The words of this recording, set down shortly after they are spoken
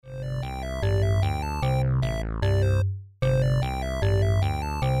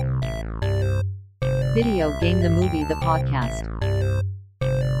Video Game the Movie the Podcast.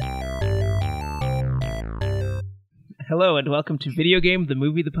 Hello and welcome to Video Game the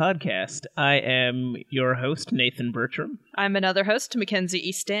Movie the Podcast. I am your host, Nathan Bertram. I'm another host, Mackenzie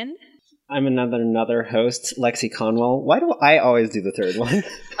Easton. I'm another host, Lexi Conwell. Why do I always do the third one?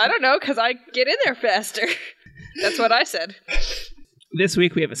 I don't know, because I get in there faster. That's what I said. This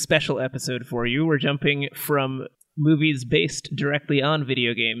week we have a special episode for you. We're jumping from movies based directly on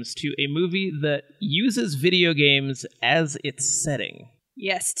video games to a movie that uses video games as its setting.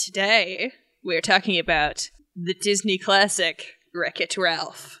 Yes, today we're talking about the Disney classic, Wreck-It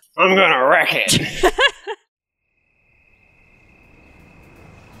Ralph. I'm gonna wreck it!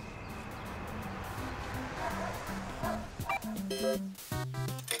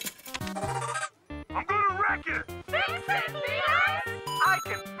 I'm gonna wreck it! Fix it, Leon! I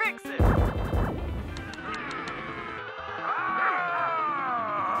can fix it!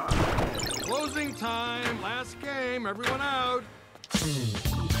 Closing time, last game, everyone out.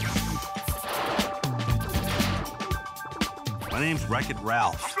 My name's Wreck-It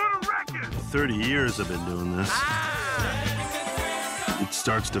Ralph. I'm gonna wreck it! 30 years I've been doing this. It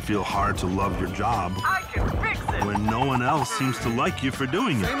starts to feel hard to love your job I can fix it! when no one else seems to like you for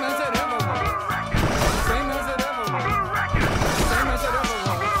doing it. Same as it ever I'm was. gonna wreck it! Same as it ever I'm was. gonna wreck it! Same as it ever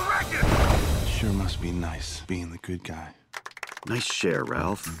I'm was. gonna wreck it! It sure must be nice being the good guy. Nice share,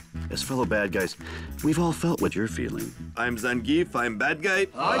 Ralph. As fellow bad guys, we've all felt what you're feeling. I'm Zangief, I'm bad guy.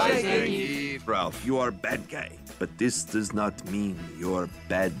 Hi, Zangief. Ralph, you are bad guy. But this does not mean you're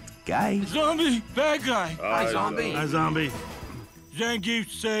bad guy. Zombie, bad guy. Hi, zombie. Hi, zombie.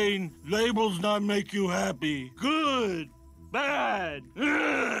 Zangief saying labels not make you happy. Good, bad.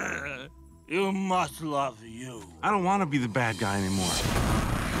 Ugh. You must love you. I don't want to be the bad guy anymore.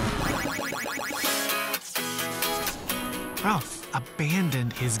 Ralph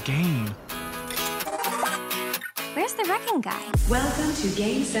abandoned his game. Where's the wrecking guy? Welcome to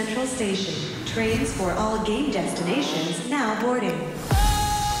Game Central Station. Trains for all game destinations now boarding.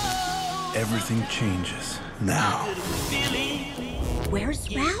 Everything changes now.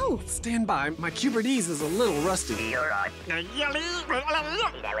 Where's Ralph? Stand by, my Cubernese is a little rusty.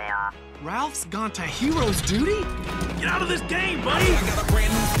 Ralph's gone to hero's duty? Get out of this game, buddy!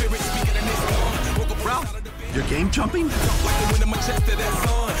 Ralph, you're game jumping?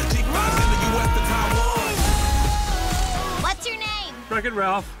 What's your name? Wreck-It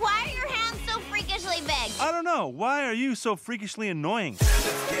Ralph. Why are your hands so freakishly big? I don't know. Why are you so freakishly annoying?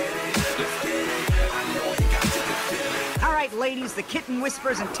 All right, ladies, the kitten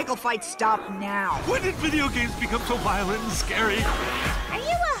whispers and tickle fights stop now. When did video games become so violent and scary? Are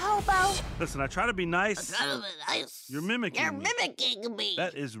you a hobo? Listen, I try to be nice. You're mimicking You're me. mimicking me.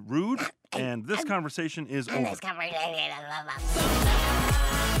 That is rude, and this conversation is over.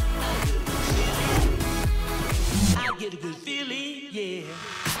 I get a good feeling, yeah.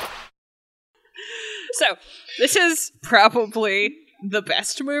 So, this is probably the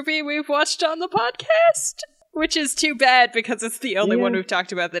best movie we've watched on the podcast, which is too bad because it's the only one we've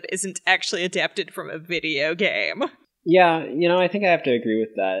talked about that isn't actually adapted from a video game. Yeah, I think I have to agree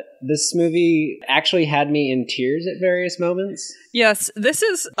with that. This movie actually had me in tears at various moments. Yes, this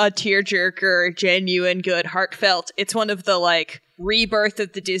is a tearjerker, genuine, good, heartfelt. It's one of the, rebirth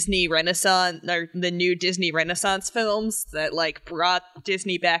of the Disney Renaissance, or the new Disney Renaissance films that, brought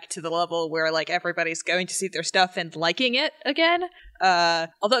Disney back to the level where, everybody's going to see their stuff and liking it again.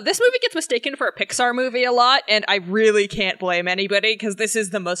 Although this movie gets mistaken for a Pixar movie a lot, and I really can't blame anybody, because this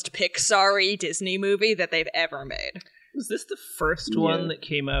is the most Pixar-y Disney movie that they've ever made. Was this the first one that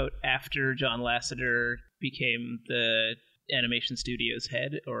came out after John Lasseter became the animation studio's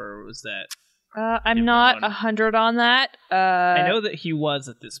head, or was that... I'm not 100 on that. I know that he was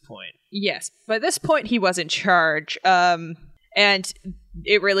at this point. Yes, by this point he was in charge. And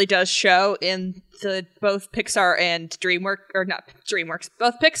it really does show in the both Pixar and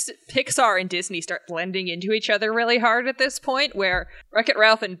both Pixar and Disney start blending into each other really hard at this point, where Wreck-It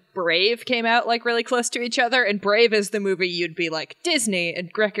Ralph and Brave came out really close to each other, and Brave is the movie you'd be like Disney,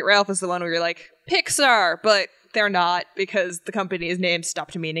 and Wreck-It Ralph is the one where you're like Pixar, but they're not, because the company's name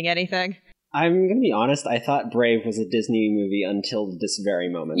stopped meaning anything. I'm going to be honest, I thought Brave was a Disney movie until this very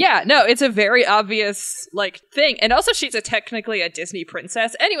moment. Yeah, no, it's a very obvious, thing. And also she's technically a Disney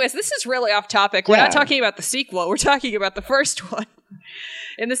princess. Anyways, this is really off topic. We're not talking about the sequel. We're talking about the first one.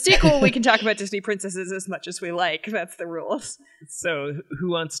 In the sequel, we can talk about Disney princesses as much as we like. That's the rules. So,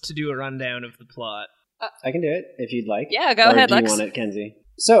 who wants to do a rundown of the plot? I can do it, if you'd like. Yeah, go ahead, do you Lex. want it, Kenzie?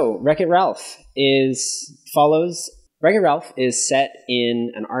 So, Wreck-It Ralph is set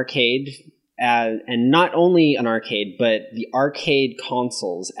in an arcade and not only an arcade, but the arcade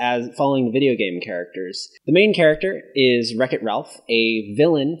consoles as following the video game characters. The main character is Wreck-It Ralph, a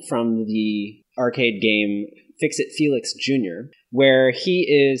villain from the arcade game Fix-It Felix Jr., where he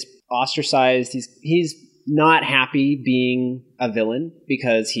is ostracized. He's not happy being a villain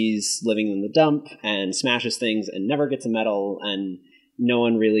because he's living in the dump and smashes things and never gets a medal, and no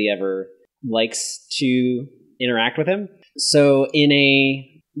one really ever likes to interact with him. So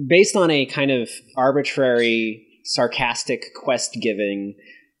based on a kind of arbitrary, sarcastic quest giving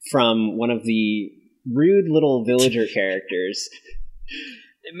from one of the rude little villager characters.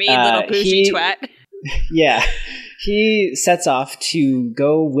 The mean little bougie twat. Yeah. He sets off to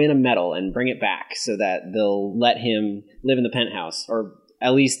go win a medal and bring it back so that they'll let him live in the penthouse, or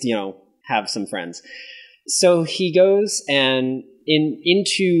at least, have some friends. So he goes and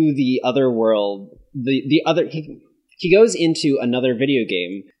into the other world, he goes into another video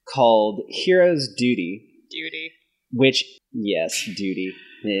game called Hero's Duty. Duty. Which, yes, Duty.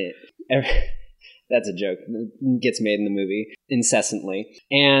 That's a joke. It gets made in the movie incessantly.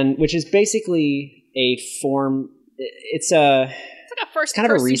 And which is basically a form... It's like a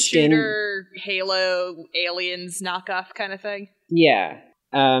first-person shooter, Halo, Aliens knockoff kind of thing. Yeah.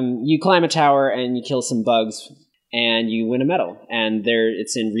 You climb a tower and you kill some bugs and you win a medal. And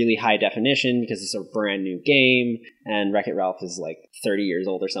it's in really high definition because it's a brand new game, and Wreck-It Ralph is like 30 years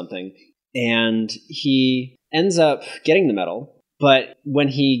old or something. And he ends up getting the medal, but when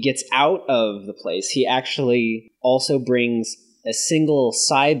he gets out of the place, he actually also brings a single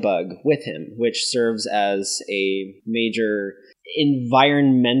Cybug with him, which serves as a major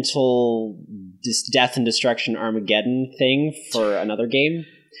environmental death and destruction Armageddon thing for another game,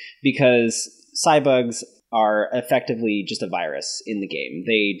 because Cybugs are effectively just a virus in the game.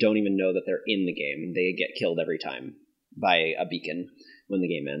 They don't even know that they're in the game. They get killed every time by a beacon when the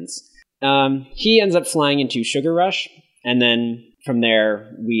game ends. He ends up flying into Sugar Rush, and then from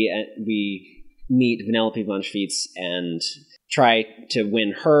there we meet Vanellope von Schweetz and try to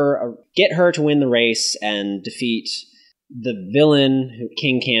get her to win the race and defeat the villain,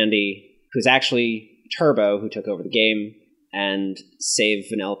 King Candy, who's actually Turbo, who took over the game, and save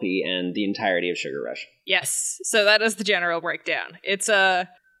Vanellope and the entirety of Sugar Rush. Yes, so that is the general breakdown. It's a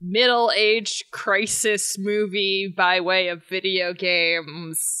middle-aged crisis movie by way of video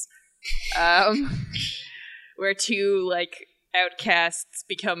games, where two, outcasts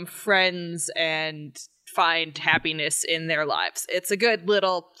become friends and find happiness in their lives. It's a good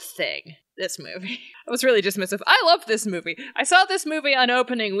little thing, this movie. I was really dismissive. I love this movie. I saw this movie on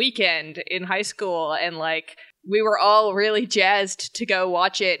opening weekend in high school, and we were all really jazzed to go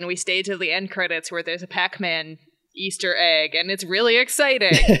watch it, and we stayed to the end credits where there's a Pac-Man Easter egg, and it's really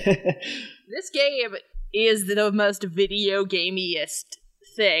exciting. This game is the most video gameiest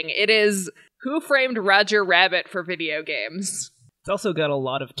thing. It is Who Framed Roger Rabbit for video games. It's also got a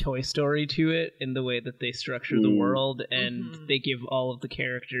lot of Toy Story to it in the way that they structure the world, and they give all of the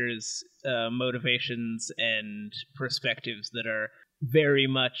characters motivations and perspectives that are very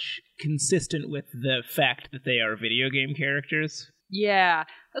much consistent with the fact that they are video game characters. Yeah,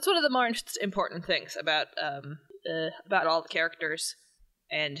 that's one of the more important things about all the characters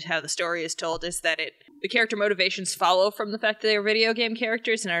and how the story is told, is that the character motivations follow from the fact that they're video game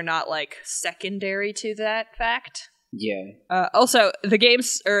characters and are not secondary to that fact. Yeah. Also, the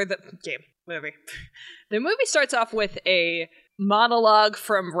movie starts off with a monologue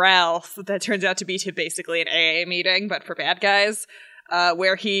from Ralph that turns out to be basically an AA meeting, but for bad guys,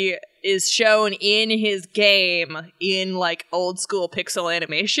 where he is shown in his game in old school pixel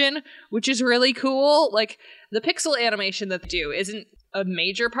animation, which is really cool. The pixel animation that they do isn't a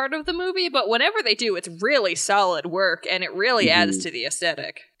major part of the movie, but whenever they do, it's really solid work, and it really adds to the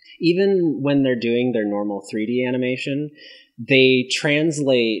aesthetic. Even when they're doing their normal 3D animation, they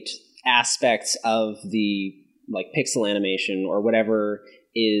translate aspects of the pixel animation or whatever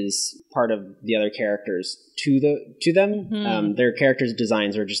is part of the other characters to them. Mm-hmm. Their characters'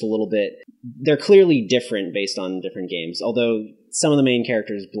 designs are just a little bit... They're clearly different based on different games, although some of the main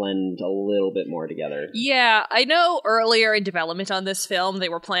characters blend a little bit more together. Yeah, I know earlier in development on this film, they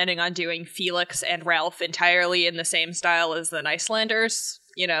were planning on doing Felix and Ralph entirely in the same style as the Nicelanders.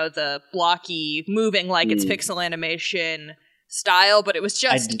 The blocky, moving it's pixel animation style, but it was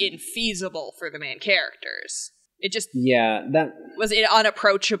just infeasible for the main characters. It just was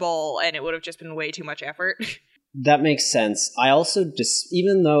unapproachable, and it would have just been way too much effort. That makes sense. I also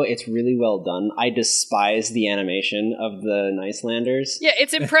even though it's really well done, I despise the animation of the Nicelanders. Yeah,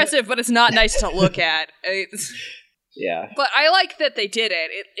 it's impressive, but it's not nice to look at. Yeah. But I like that they did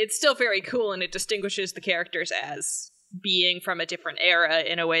it. It's still very cool, and it distinguishes the characters as being from a different era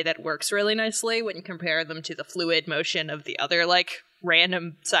in a way that works really nicely when you compare them to the fluid motion of the other, like,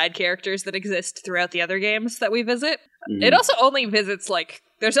 random side characters that exist throughout the other games that we visit. Mhm. It also only visits, like,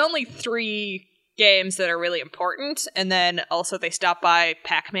 there's only 3 games that are really important, and then also they stop by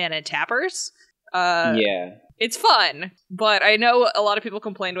Pac-Man and Tappers. Yeah. It's fun, but I know a lot of people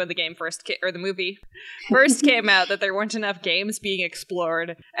complained when the game the movie first came out that there weren't enough games being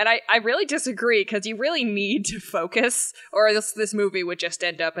explored, and I really disagree, because you really need to focus, or this movie would just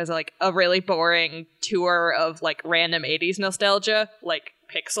end up as like a really boring tour of like random 80s nostalgia, like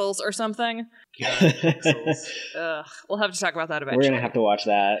Pixels or something. We'll have to talk about that eventually. We're gonna have to watch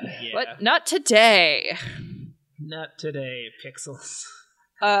that. Yeah. But not today. Not today, Pixels.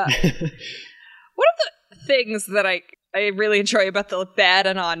 One of the things that I really enjoy about the Bad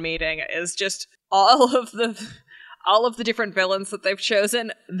Anon meeting is just all of the different villains that they've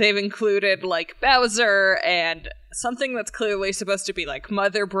chosen. They've included like Bowser and something that's clearly supposed to be like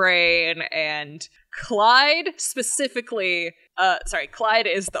Mother Brain and Clyde specifically. Clyde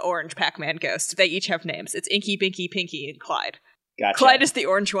is the orange Pac-Man ghost. They each have names. It's Inky, Binky, Pinky, and Clyde. Gotcha. Clyde is the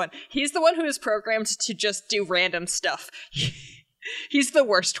orange one. He's the one who is programmed to just do random stuff. He's the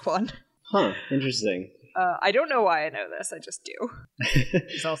worst one. Huh, interesting. I don't know why I know this, I just do.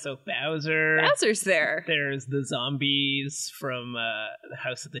 There's also Bowser. Bowser's there. There's the zombies from the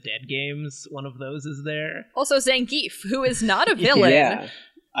House of the Dead games. One of those is there. Also Zangief, who is not a villain. Yeah,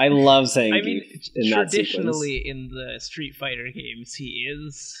 I love saying I mean, in that traditionally sequence. in the Street Fighter games, he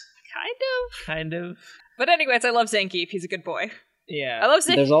is Kind of. kind of. But anyways, I love Zangief, he's a good boy. Yeah. I love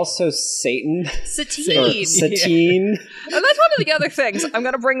Zangief. There's also Satan. Satine. Satine. And that's one of the other things. I'm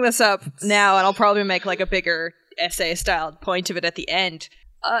going to bring this up now, and I'll probably make like a bigger essay-style point of it at the end.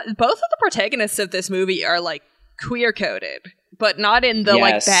 Both of the protagonists of this movie are like queer-coded, but not in the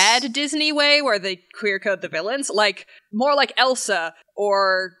like Yes. bad Disney way where they queer-code the villains. Like more like Elsa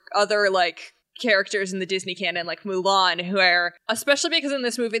or other like characters in the Disney canon, like Mulan, who are, especially because in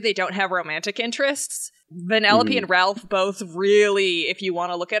this movie they don't have romantic interests. Vanellope and Ralph both really, if you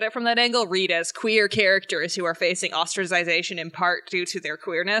want to look at it from that angle, read as queer characters who are facing ostracization in part due to their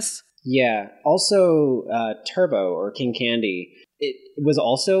queerness. Yeah. Also, Turbo or King Candy. It was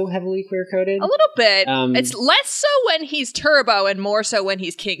also heavily queer coded. A little bit. Um, It's less so when he's Turbo and more so when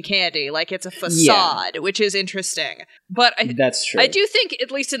he's King Candy. Like, it's a facade, which is interesting. But That's true. I do think,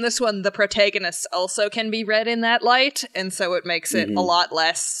 at least in this one, the protagonists also can be read in that light, and so it makes it a lot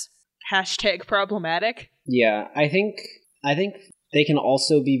less #problematic. Yeah, I think they can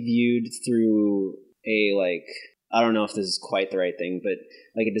also be viewed through a like, I don't know if this is quite the right thing, but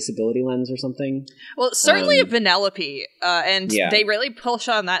like a disability lens or something. Well, certainly a Vanellope, and yeah. they really push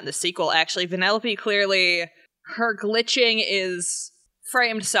on that in the sequel, actually. Vanellope, clearly, her glitching is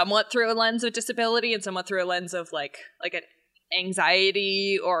framed somewhat through a lens of disability and somewhat through a lens of like an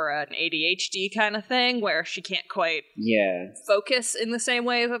anxiety or an ADHD kind of thing, where she can't quite focus in the same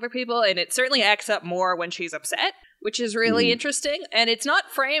way as other people, and it certainly acts up more when she's upset, which is really interesting. And it's not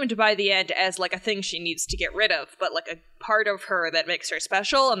framed by the end as like a thing she needs to get rid of, but like a part of her that makes her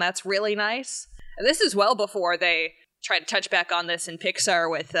special, and that's really nice. And this is well before they try to touch back on this in Pixar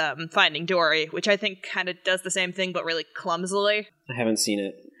with Finding Dory, which I think kind of does the same thing but really clumsily. I haven't seen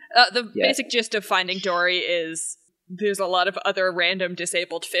it. The basic gist of Finding Dory is there's a lot of other random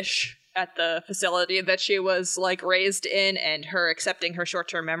disabled fish at the facility that she was like raised in, and her accepting her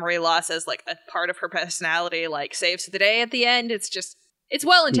short-term memory loss as like a part of her personality like saves the day at the end. It's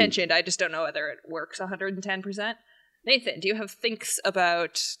well-intentioned. I just don't know whether it works 110%. Nathan, do you have thinks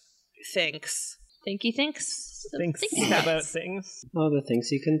about things? Thinky thinks? Thinks about things. Oh, the things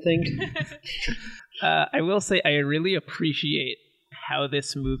you can think. I will say I really appreciate how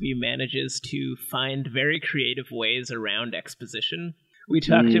this movie manages to find very creative ways around exposition. We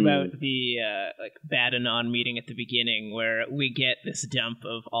talked about the Bad Anon meeting at the beginning, where we get this dump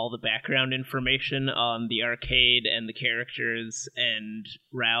of all the background information on the arcade and the characters and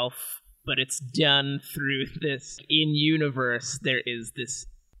Ralph, but it's done through this in-universe. There is this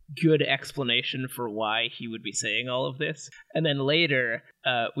good explanation for why he would be saying all of this, and then later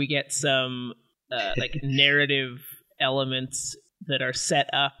we get some narrative elements that are set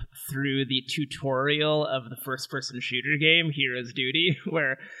up through the tutorial of the first-person shooter game, Hero's Duty,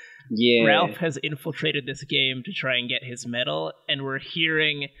 where Ralph has infiltrated this game to try and get his medal, and we're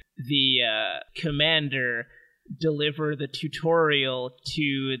hearing the commander deliver the tutorial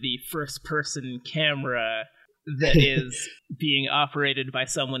to the first-person camera that is being operated by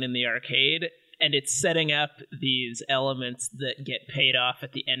someone in the arcade, and it's setting up these elements that get paid off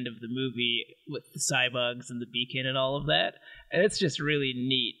at the end of the movie with the cybugs and the beacon and all of that. And it's just really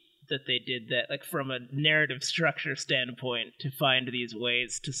neat that they did that, like from a narrative structure standpoint, to find these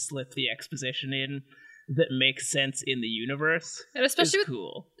ways to slip the exposition in that makes sense in the universe. And especially with,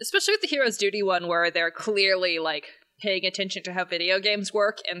 cool. Especially with the Hero's Duty one, where they're clearly like paying attention to how video games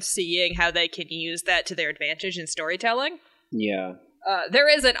work and seeing how they can use that to their advantage in storytelling. Yeah. There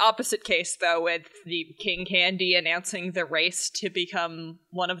is an opposite case, though, with the King Candy announcing the race to become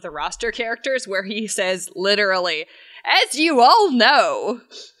one of the roster characters, where he says, literally, as you all know.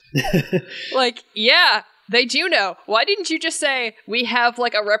 Like, yeah, they do know. Why didn't you just say, we have,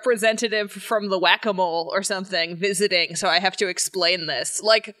 like, a representative from the Whack-A-Mole or something visiting, so I have to explain this?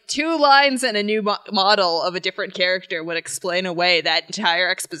 Like, 2 lines and a new model of a different character would explain away that entire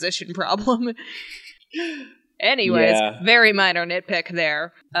exposition problem. Anyways, very minor nitpick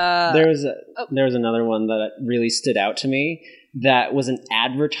there. There was another one that really stood out to me. That was an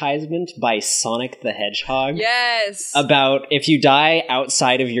advertisement by Sonic the Hedgehog. Yes! About if you die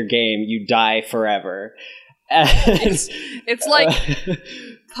outside of your game, you die forever. It's like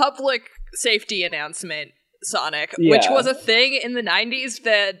public safety announcement Sonic, which was a thing in the 90s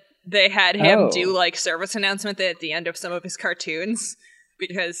that they had him do like service announcement at the end of some of his cartoons.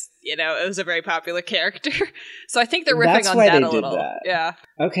 Because, you know, it was a very popular character. So I think they're riffing on that a little. Yeah.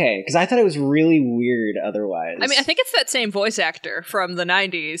 Okay, because I thought it was really weird otherwise. I mean, I think it's that same voice actor from the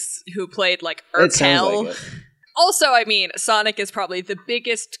 90s who played, like, Urkel. Like Also, I mean, Sonic is probably the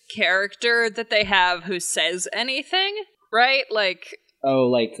biggest character that they have who says anything, right? Like... Oh,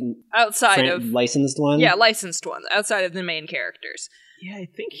 like... Outside of... Licensed one? Yeah, licensed ones. Outside of the main characters. Yeah, I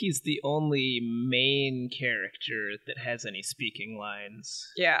think he's the only main character that has any speaking lines.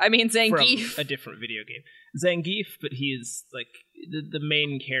 Yeah, I mean, Zangief. From a different video game. Zangief, but he's, like, the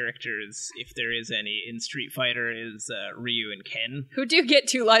main characters, if there is any, in Street Fighter is Ryu and Ken. Who do get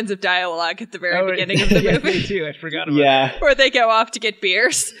 2 lines of dialogue at the very beginning of the movie. They do, I forgot about that. Where they go off to get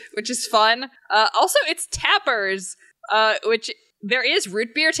beers, which is fun. Also, it's Tappers, which... There is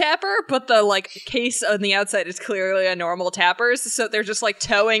root beer tapper, but the, like, case on the outside is clearly a normal Tappers, so they're just, like,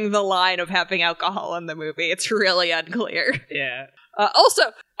 towing the line of having alcohol in the movie. It's really unclear. Yeah.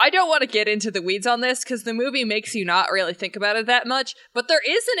 Also, I don't want to get into the weeds on this, because the movie makes you not really think about it that much, but there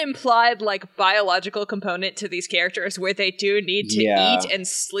is an implied, like, biological component to these characters where they do need to eat and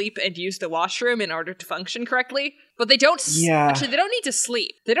sleep and use the washroom in order to function correctly, but they don't... Actually, they don't need to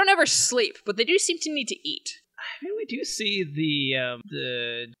sleep. They don't ever sleep, but they do seem to need to eat. I mean, we do see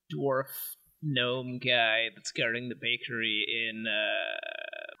the dwarf gnome guy that's guarding the bakery in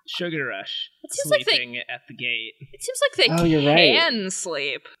Sugar Rush sleeping at the gate. It seems like they can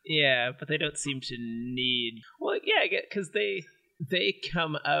sleep. Yeah, but they don't seem to need... Well, yeah, because they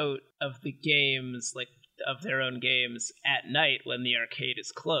come out of the games, like, of their own games at night when the arcade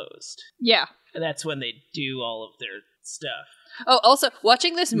is closed. Yeah. And that's when they do all of their stuff. Oh, also,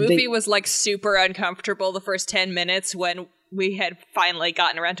 watching this movie was, like, super uncomfortable the first 10 minutes when we had finally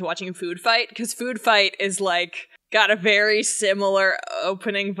gotten around to watching Food Fight, because Food Fight is, like, got a very similar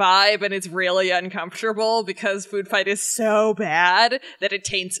opening vibe, and it's really uncomfortable because Food Fight is so bad that it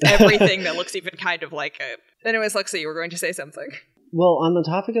taints everything that looks even kind of like it. Anyways, Lexi, you were going to say something. Well, on the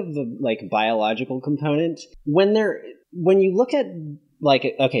topic of the, like, biological component, when you look at... Like,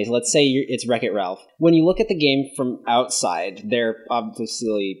 okay, so let's say it's Wreck-It Ralph. When you look at the game from outside, they're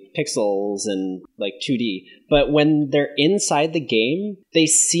obviously pixels and, like, 2D. But when they're inside the game, they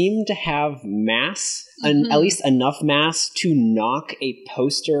seem to have mass, at least enough mass to knock a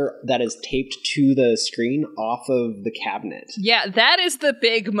poster that is taped to the screen off of the cabinet. Yeah, that is the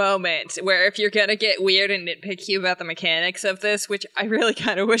big moment where if you're gonna get weird and nitpicky about the mechanics of this, which I really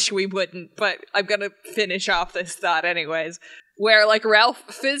kind of wish we wouldn't, but I'm gonna finish off this thought anyways. Where, like, Ralph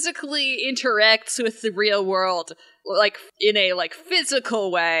physically interacts with the real world, like, in a, like,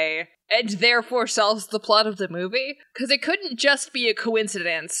 physical way, and therefore solves the plot of the movie. Because it couldn't just be a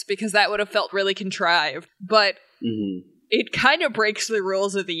coincidence, because that would have felt really contrived. But it kind of breaks the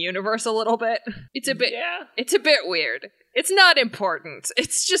rules of the universe a little bit. It's a bit weird. It's not important.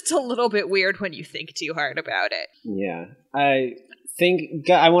 It's just a little bit weird when you think too hard about it. Yeah.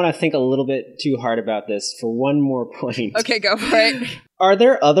 I want to think a little bit too hard about this for one more point. Okay, go for it. Are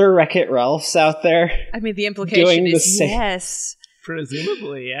there other Wreck-It Ralphs out there? I mean, the implication is yes.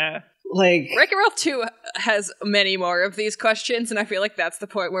 Presumably, yeah. Like, Wreck-It Ralph 2 has many more of these questions, and I feel like that's the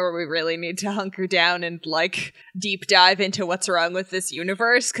point where we really need to hunker down and, like, deep dive into what's wrong with this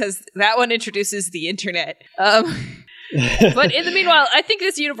universe, because that one introduces the internet. But in the meanwhile, I think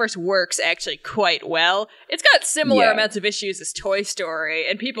this universe works actually quite well. It's got similar amounts of issues as Toy Story,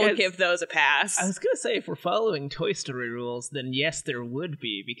 and people give those a pass. I was going to say, if we're following Toy Story rules, then yes, there would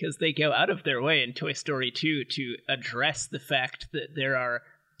be, because they go out of their way in Toy Story 2 to address the fact that there are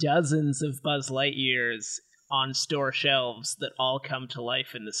dozens of Buzz Lightyears on store shelves that all come to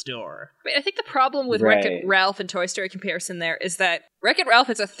life in the store. But I think the problem with Right. Wreck-It Ralph and Toy Story comparison there is that Wreck-It Ralph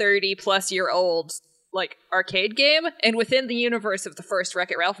is a 30-plus-year-old like arcade game, and within the universe of the first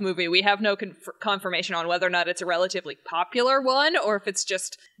Wreck-It Ralph movie, we have no confirmation on whether or not it's a relatively popular one, or if it's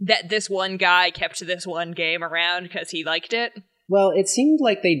just that this one guy kept this one game around because he liked it. Well, it seemed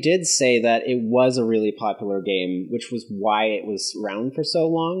like they did say that it was a really popular game, which was why it was around for so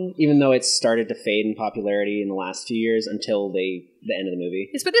long, even though it started to fade in popularity in the last few years until the end of the movie.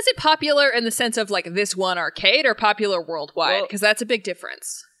 Yes, but is it popular in the sense of like this one arcade, or popular worldwide? Because that's a big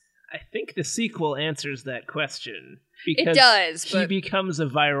difference. I think the sequel answers that question. Because It does, he but- becomes a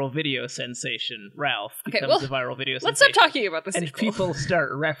viral video sensation. Ralph Okay, becomes well, a viral video let's sensation. stop talking about the And sequel. people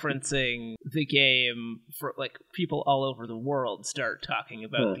start referencing the game for like people all over the world start talking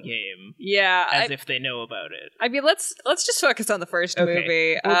about the game. Yeah, as if they know about it. I mean, let's just focus on the first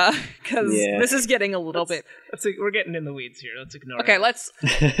movie, because this is getting a little bit. We're getting in the weeds here. Let's ignore Okay, it.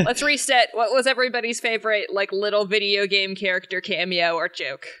 let's reset. What was everybody's favorite, like, little video game character cameo or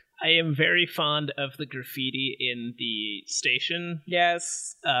joke? I am very fond of the graffiti in the station.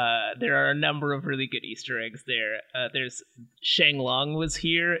 Yes. There are a number of really good Easter eggs there. There's Shang Long was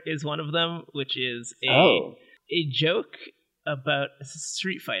here is one of them, which is a joke about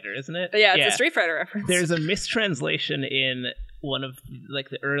Street Fighter, isn't it? Yeah, it's a Street Fighter reference. There's a mistranslation in one of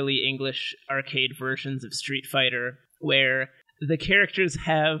like the early English arcade versions of Street Fighter where the characters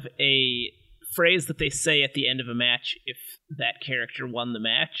have a phrase that they say at the end of a match if that character won the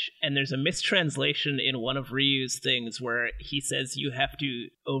match, and there's a mistranslation in one of Ryu's things where he says you have to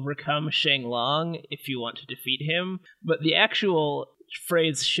overcome Shang Long if you want to defeat him, but the actual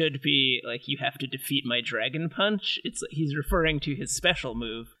phrase should be like you have to defeat my Dragon Punch. It's he's referring to his special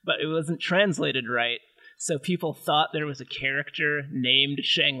move, but it wasn't translated right. So people thought there was a character named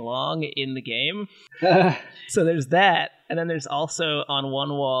Shang Long in the game. So there's that. And then there's also on one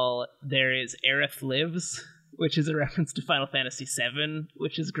wall, there is Aerith Lives, which is a reference to Final Fantasy VII,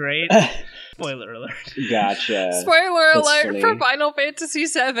 which is great. Spoiler alert. Gotcha. Spoiler That's alert funny. for Final Fantasy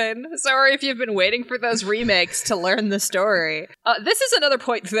VII. Sorry if you've been waiting for those remakes to learn the story. This is another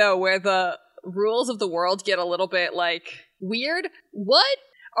point, though, where the rules of the world get a little bit, like, weird. What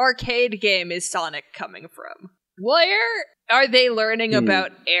arcade game is Sonic coming from? Where are they learning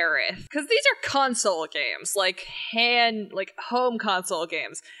about Aerith? Because these are console games, like home console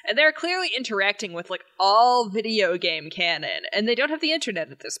games, and they're clearly interacting with like all video game canon, and they don't have the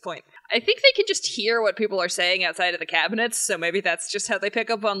internet at this point. I think they can just hear what people are saying outside of the cabinets, so maybe that's just how they pick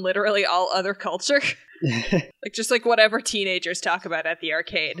up on literally all other culture. Like whatever teenagers talk about at the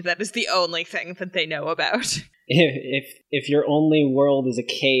arcade, that is the only thing that they know about. If your only world is a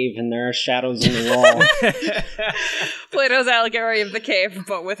cave and there are shadows in the wall. Plato's allegory of the cave,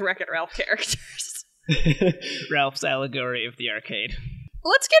 but with Wreck-It Ralph characters. Ralph's allegory of the arcade.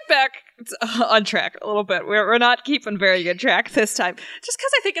 Let's get back on track a little bit. We're not keeping very good track this time, just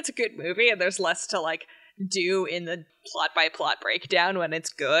because I think it's a good movie and there's less to like do in the plot-by-plot breakdown when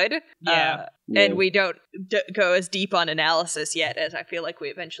it's good. Yeah. And we don't go as deep on analysis yet as I feel like we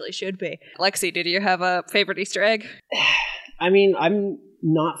eventually should be. Lexi, did you have a favorite Easter egg? I mean, I'm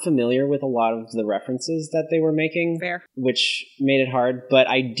not familiar with a lot of the references that they were making, Fair. which made it hard, but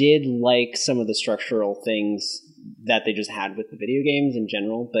I did like some of the structural things that they just had with the video games in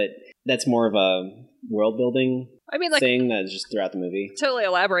general, but that's more of a world-building thing that's just throughout the movie. Totally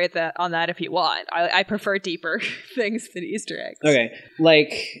elaborate on that if you want. I prefer deeper things than Easter eggs. Okay,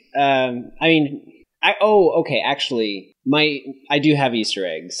 actually, I do have Easter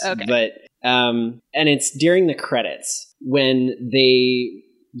eggs, Okay. but and it's during the credits when they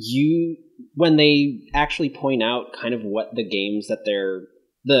actually point out kind of what the games that they're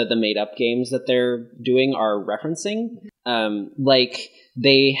the made up games that they're doing are referencing. Like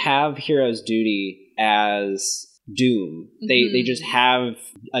they have Hero's Duty as Doom. They just have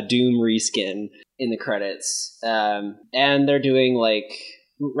a Doom reskin in the credits, and they're doing like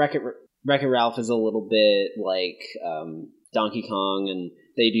Wreck-It Ralph is a little bit like Donkey Kong, and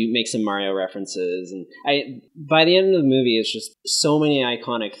they do make some Mario references. And by the end of the movie, it's just so many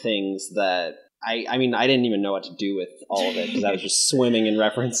iconic things that I mean, I didn't even know what to do with all of it because I was just swimming in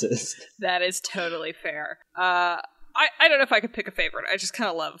references. That is totally fair. I don't know if I could pick a favorite. I just kind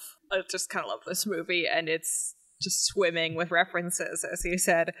of love this movie, and it's just swimming with references, as you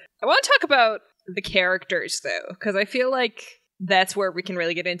said. I want to talk about the characters, though, because I feel like that's where we can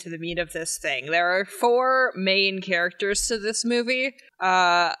really get into the meat of this thing. There are 4 main characters to this movie,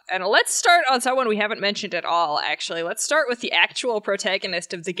 and let's start on someone we haven't mentioned at all, actually. Let's start with the actual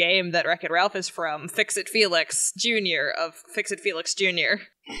protagonist of the game that Wreck-It Ralph is from, Fix-It Felix Jr. of Fix-It Felix Jr.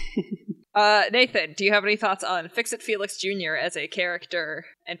 Nathan, do you have any thoughts on Fix-It Felix Jr. as a character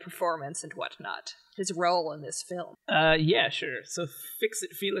and performance and whatnot? His role in this film? Yeah, sure. So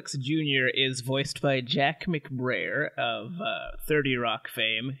Fix-It Felix Jr. is voiced by Jack McBrayer of 30 Rock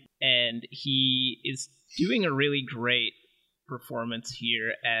fame, and he is doing a really great performance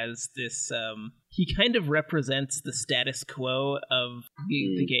here as this, he kind of represents the status quo of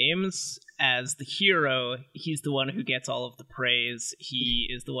the games. As the hero, he's the one who gets all of the praise. He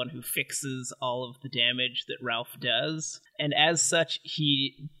is the one who fixes all of the damage that Ralph does. And as such,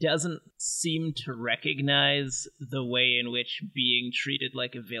 he doesn't seem to recognize the way in which being treated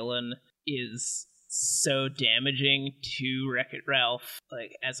like a villain is so damaging to Wreck-It Ralph,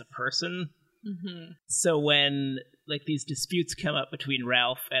 like, as a person. Mm-hmm. So when, like, these disputes come up between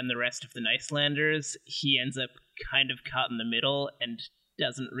Ralph and the rest of the Nicelanders, he ends up kind of caught in the middle and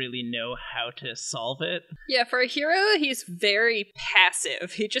doesn't really know how to solve it. Yeah, for a hero, he's very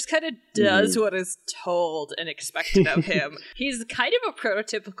passive. He just kind of does what is told and expected of him. He's kind of a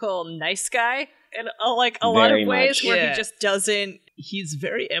prototypical nice guy in a lot of ways where he just doesn't... He's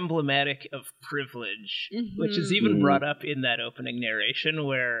very emblematic of privilege, which is even brought up in that opening narration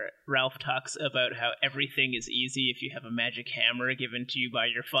where Ralph talks about how everything is easy if you have a magic hammer given to you by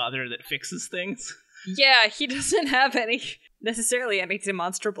your father that fixes things. Yeah, he doesn't have necessarily any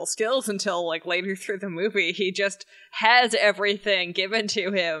demonstrable skills until, like, later through the movie. He just has everything given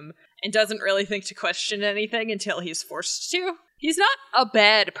to him and doesn't really think to question anything until he's forced to. He's not a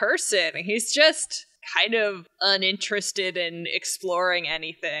bad person. He's just kind of uninterested in exploring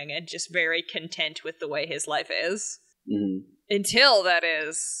anything and just very content with the way his life is. Until, that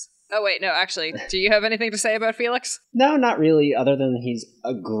is... Oh, wait, no, actually, do you have anything to say about Felix? No, not really, other than he's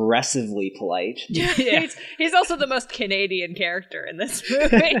aggressively polite. Yeah. He's also the most Canadian character in this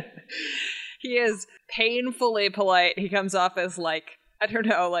movie. He is painfully polite. He comes off as, like, I don't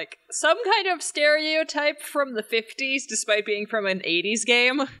know, like, some kind of stereotype from the 50s, despite being from an 80s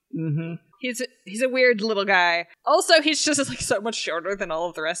game. Mm-hmm. He's a weird little guy. Also, he's just, like, so much shorter than all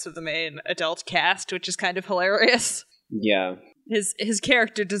of the rest of the main adult cast, which is kind of hilarious. Yeah. His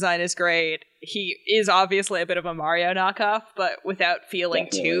character design is great. He is obviously a bit of a Mario knockoff, but without feeling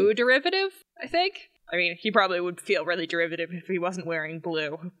too derivative, I think. I mean, he probably would feel really derivative if he wasn't wearing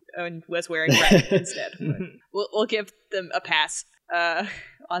blue and was wearing red instead. We'll give them a pass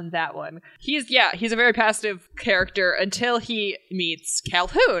on that one. He's a very passive character until he meets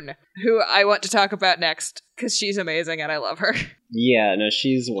Calhoun, who I want to talk about next, because she's amazing and I love her. Yeah, no,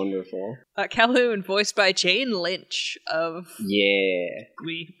 she's wonderful. Calhoun, voiced by Jane Lynch of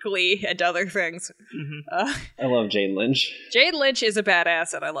Glee and other things. I love Jane Lynch. Jane Lynch is a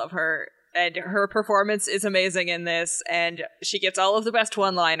badass and I love her. And her performance is amazing in this, and she gets all of the best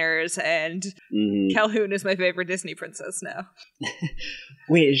one-liners, and Calhoun is my favorite Disney princess now.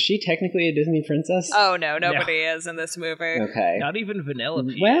 Wait, is she technically a Disney princess? Oh, no, nobody is in this movie. Okay. Not even Vanellope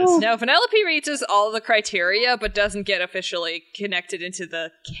is. No, Vanellope reaches all the criteria, but doesn't get officially connected into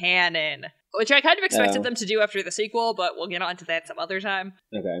the canon, which I kind of expected them to do after the sequel, but we'll get on to that some other time.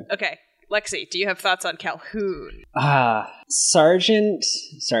 Okay, Lexi, do you have thoughts on Calhoun?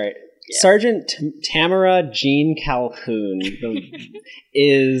 Sergeant Tamara Jean Calhoun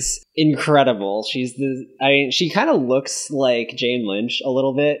is incredible. She kind of looks like Jane Lynch a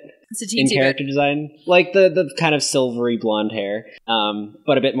little bit in character design. Like the kind of silvery blonde hair,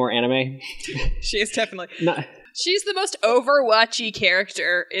 but a bit more anime. She is definitely... She's the most Overwatchy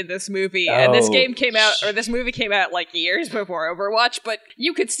character in this movie, and this movie came out like years before Overwatch, but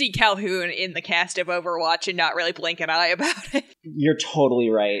you could see Calhoun in the cast of Overwatch and not really blink an eye about it. You're totally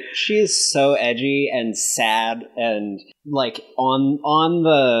right. She is so edgy and sad and like on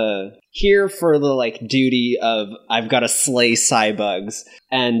the here for the like duty of I've got to slay Cybugs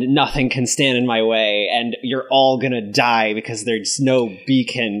and nothing can stand in my way and you're all gonna die because there's no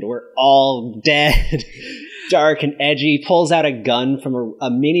beacon. We're all dead. Dark and edgy, pulls out a gun from a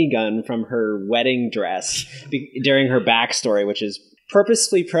minigun from her wedding dress during her backstory, which is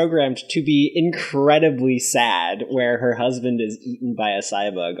purposefully programmed to be incredibly sad, where her husband is eaten by a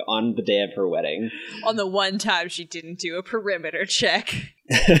Cybug on the day of her wedding. On the one time she didn't do a perimeter check.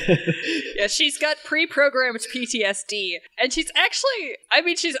 Yeah, she's got pre-programmed PTSD, and she's actually, I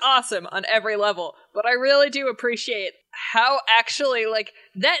mean, she's awesome on every level, but I really do appreciate how actually, like,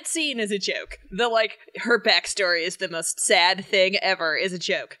 that scene is a joke. Her backstory is the most sad thing ever is a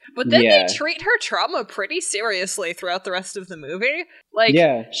joke. But then they treat her trauma pretty seriously throughout the rest of the movie.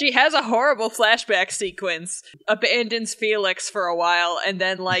 She has a horrible flashback sequence, abandons Felix for a while, and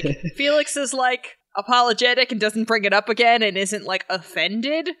then, Felix is, apologetic and doesn't bring it up again and isn't,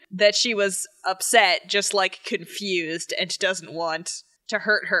 offended that she was upset, just, confused and doesn't want to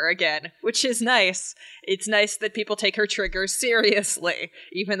hurt her again, which is nice. It's nice that people take her triggers seriously,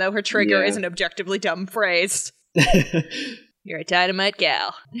 even though her trigger is an objectively dumb phrase. You're a dynamite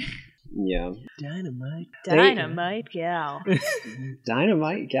gal. Yeah. Dynamite gal.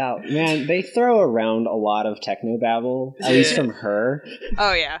 Dynamite gal. Man, they throw around a lot of technobabble, at least from her.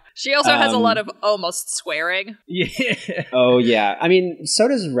 Oh, yeah. She also has a lot of almost swearing. Yeah. Oh, yeah. I mean, so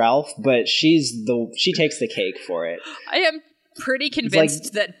does Ralph, but she takes the cake for it. I am pretty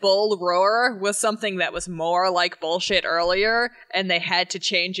convinced that Bull Roar was something that was more like bullshit earlier, and they had to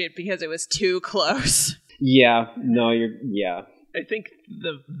change it because it was too close. Yeah. No, yeah. I think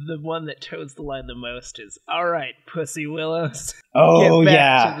the one that toes the line the most is, all right, Pussy Willows. Oh, Get back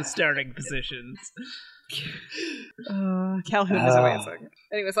yeah. to the starting positions. Calhoun is amazing.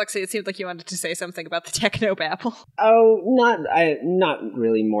 Anyways, Lexi, it seemed like you wanted to say something about the technobabble. Oh, not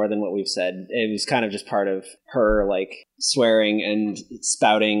really more than what we've said. It was kind of just part of her, like, swearing and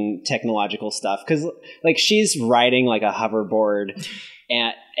spouting technological stuff. Because, like, she's riding, like, a hoverboard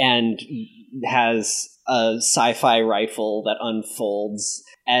and has a sci-fi rifle that unfolds,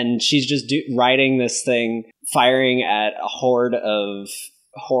 and she's just riding this thing, firing at a horde of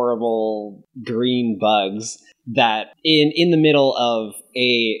horrible green bugs that in the middle of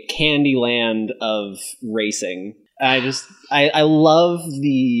a candy land of racing. I love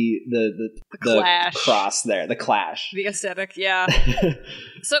the clash. cross there, the clash, The aesthetic, yeah.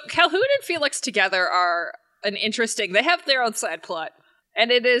 So Calhoun and Felix together are an interesting. They have their own side plot. And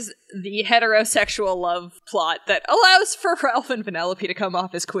it is the heterosexual love plot that allows for Ralph and Vanellope to come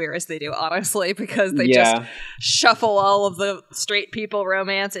off as queer as they do, honestly, because they just shuffle all of the straight people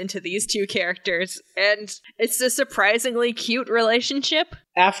romance into these two characters. And it's a surprisingly cute relationship.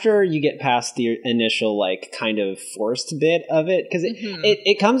 After you get past the initial, like, kind of forced bit of it, because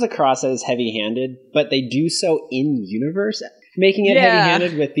it comes across as heavy-handed, but they do so in-universe, making it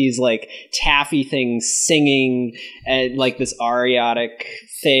heavy-handed with these, like, taffy things singing and, like, this ariotic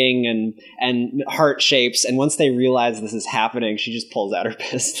thing and heart shapes, and once they realize this is happening, she just pulls out her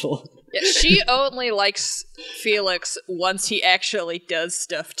pistol. Yeah, she only likes Felix once he actually does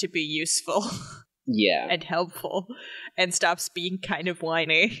stuff to be useful. Yeah. And helpful, and stops being kind of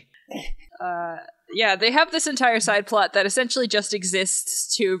whiny. Yeah, they have this entire side plot that essentially just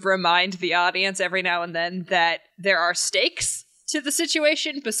exists to remind the audience every now and then that there are stakes to the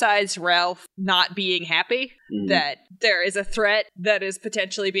situation besides Ralph not being happy, that there is a threat that is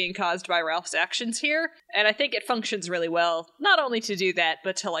potentially being caused by Ralph's actions here, and I think it functions really well, not only to do that,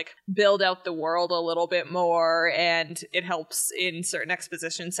 but to, like, build out the world a little bit more, and it helps in certain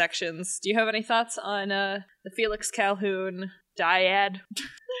exposition sections. Do you have any thoughts on the Felix Calhoun dyad?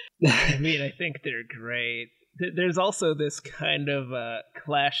 I mean, I think they're great. There's also this kind of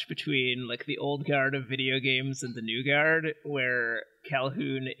clash between, like, the old guard of video games and the new guard, where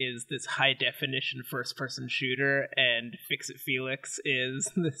Calhoun is this high-definition first-person shooter, and Fix-It Felix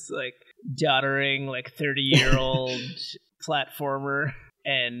is this, like, doddering, like, 30-year-old platformer.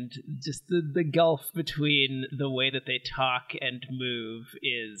 And just the gulf between the way that they talk and move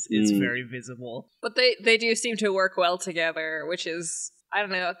is very visible. But they do seem to work well together, which is, I don't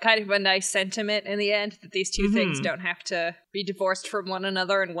know, kind of a nice sentiment in the end, that these two things don't have to be divorced from one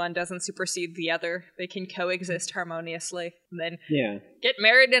another and one doesn't supersede the other. They can coexist harmoniously. And then get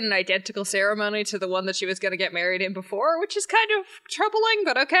married in an identical ceremony to the one that she was going to get married in before, which is kind of troubling,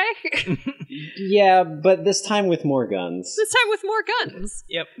 but okay. Yeah, but this time with more guns. This time with more guns.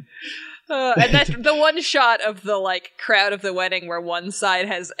 Yep. And that's the one shot of the, like, crowd of the wedding where one side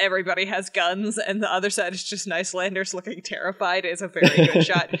has everybody has guns and the other side is just Nicelanders looking terrified is a very good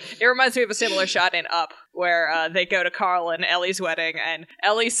shot. It reminds me of a similar shot in Up where they go to Carl and Ellie's wedding and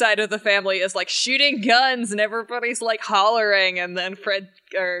Ellie's side of the family is, like, shooting guns and everybody's, like, hollering, and then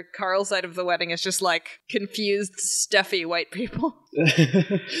Carl's side of the wedding is just, like, confused, stuffy white people.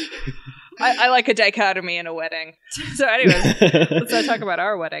 I like a dichotomy in a wedding. So anyways, let's not talk about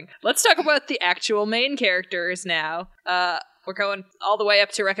our wedding. Let's talk about the actual main characters now. We're going all the way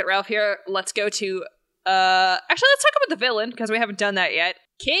up to Wreck-It Ralph here. Let's go to... actually, let's talk about the villain, because we haven't done that yet.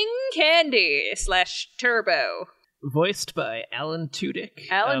 King Candy / Turbo. Voiced by Alan Tudyk.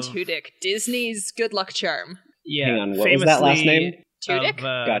 Alan Tudyk, Disney's good luck charm. Yeah. Hang on, what was that last name?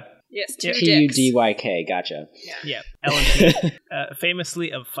 Tudyk? Yes, Tudyk. Gotcha. Yeah, Alan Tudyk.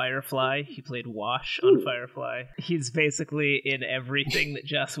 Famously of Firefly, he played Wash on Firefly. He's basically in everything that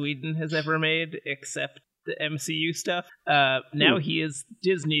Joss Whedon has ever made, except the MCU stuff. Now he is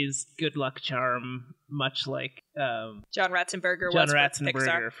Disney's good luck charm, much like John Ratzenberger was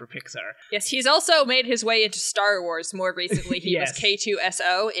for Pixar. Yes, he's also made his way into Star Wars. More recently, he was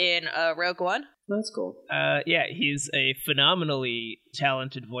K2SO in Rogue One. That's cool. Yeah, he's a phenomenally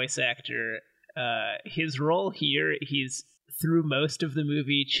talented voice actor. His role here, he's through most of the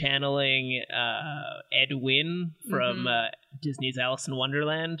movie channeling Ed Wynn from Disney's Alice in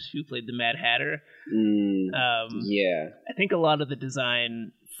Wonderland, who played the Mad Hatter. Yeah. I think a lot of the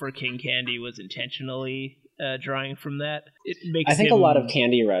design for King Candy was intentionally drawing from that. It makes I think a lot of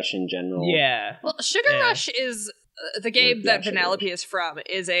Candy Rush in general. Yeah. Well, Sugar Rush is the game that Vanellope is from,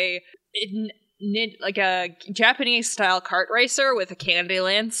 is a Japanese style kart racer with a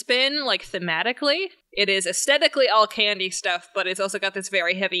Candyland spin, like thematically. It is aesthetically all candy stuff, but it's also got this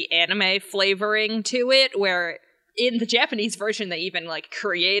very heavy anime flavoring to it, where in the Japanese version they even like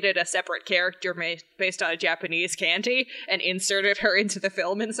created a separate character based on a Japanese candy and inserted her into the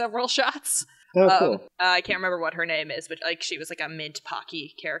film in several shots. Oh, cool. I can't remember what her name is, but like she was like a Mint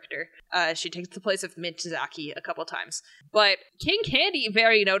Pocky character. She takes the place of Mint Zaki a couple times. But King Candy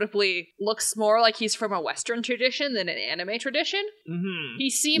very notably looks more like he's from a Western tradition than an anime tradition. Mm-hmm. He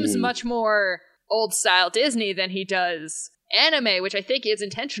seems much more old-style Disney than he does anime, which I think is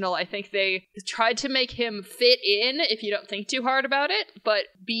intentional. I think they tried to make him fit in if you don't think too hard about it, but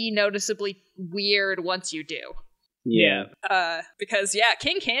be noticeably weird once you do. Yeah. Because, yeah,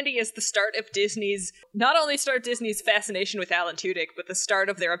 King Candy is the start of Disney's, not only start Disney's fascination with Alan Tudyk, but the start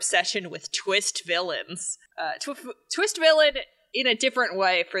of their obsession with twist villains. Twist villain in a different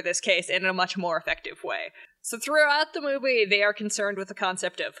way for this case, and in a much more effective way. So throughout the movie, they are concerned with the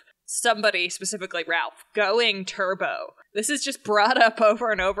concept of somebody, specifically Ralph, going turbo. This is just brought up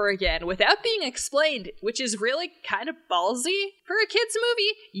over and over again without being explained, which is really kind of ballsy for a kid's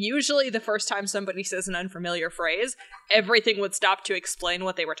movie. Usually the first time somebody says an unfamiliar phrase, everything would stop to explain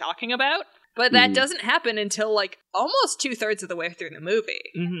what they were talking about. But that doesn't happen until like almost 2/3 of the way through the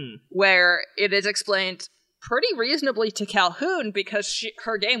movie, where it is explained pretty reasonably to Calhoun because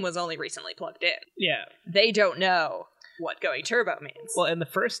her game was only recently plugged in. Yeah. They don't know what going turbo means. Well, and the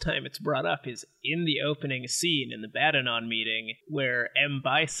first time it's brought up is in the opening scene in the Badanon meeting, where M.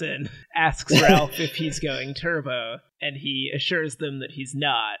 Bison asks Ralph if he's going turbo, and he assures them that he's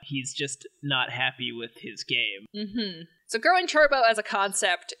not. He's just not happy with his game. So going turbo as a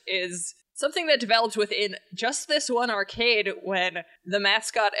concept is something that developed within just this one arcade when the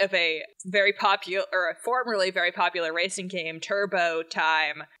mascot of a very popular, or a formerly very popular racing game, Turbo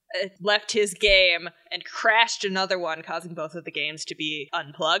Time, left his game and crashed another one, causing both of the games to be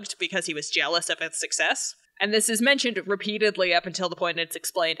unplugged because he was jealous of its success. And this is mentioned repeatedly up until the point it's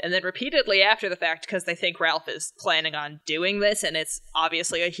explained, and then repeatedly after the fact because they think Ralph is planning on doing this, and it's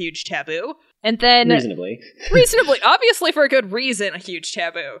obviously a huge taboo. And then reasonably, obviously for a good reason, a huge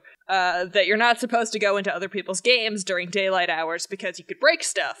taboo. That you're not supposed to go into other people's games during daylight hours because you could break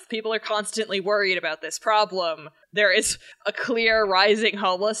stuff. People are constantly worried about this problem. There is a clear rising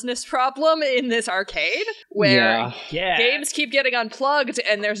homelessness problem in this arcade where games keep getting unplugged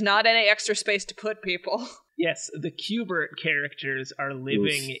and there's not any extra space to put people. Yes, the Q*bert characters are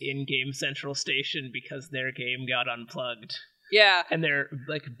living in Game Central Station because their game got unplugged. Yeah. And they're,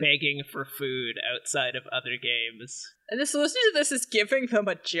 like, begging for food outside of other games. And the solution to this is giving them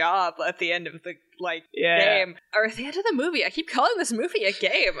a job at the end of the, game. Or at the end of the movie. I keep calling this movie a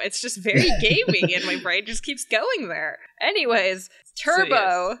game. It's just very gaming, and my brain just keeps going there. Anyways,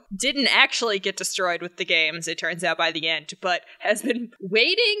 Turbo didn't actually get destroyed with the games, it turns out, by the end, but has been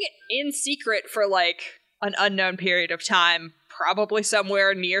waiting in secret for, an unknown period of time, probably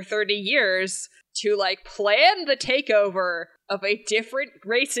somewhere near 30 years, to, plan the takeover of a different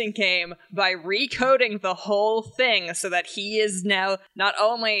racing game by recoding the whole thing so that he is now not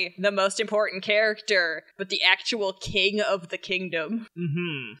only the most important character, but the actual king of the kingdom.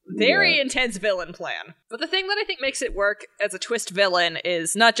 Very intense villain plan. But the thing that I think makes it work as a twist villain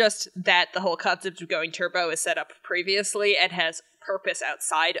is not just that the whole concept of going turbo is set up previously and has purpose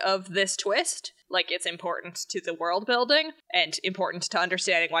outside of this twist. It's important to the world building and important to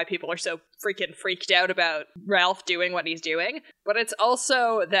understanding why people are so freaking freaked out about Ralph doing what he's doing. But it's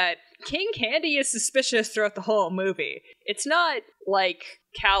also that King Candy is suspicious throughout the whole movie. It's not like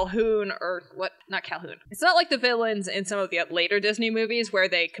Calhoun not Calhoun. It's not like the villains in some of the later Disney movies where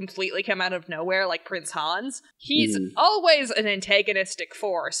they completely come out of nowhere like Prince Hans. He's always an antagonistic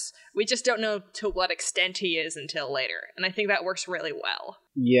force. We just don't know to what extent he is until later. And I think that works really well.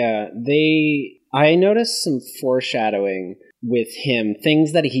 Yeah, I noticed some foreshadowing with him,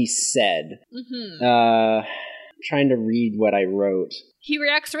 things that he said. Trying to read what I wrote. He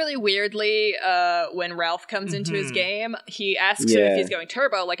reacts really weirdly when Ralph comes into his game. He asks him if he's going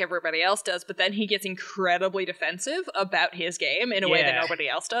turbo like everybody else does, but then he gets incredibly defensive about his game in a way that nobody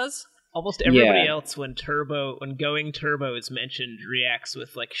else does. Almost everybody Yeah. else, when Going Turbo is mentioned, reacts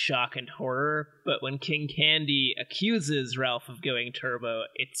with like shock and horror. But when King Candy accuses Ralph of going turbo,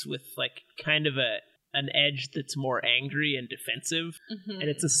 it's with like kind of an edge that's more angry and defensive. And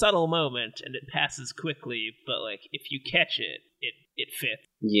it's a subtle moment, and it passes quickly. But like if you catch it, it fits.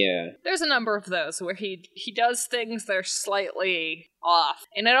 Yeah. There's a number of those where he does things that are slightly off,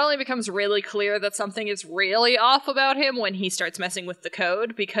 and it only becomes really clear that something is really off about him when he starts messing with the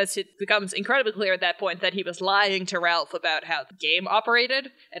code, because it becomes incredibly clear at that point that he was lying to Ralph about how the game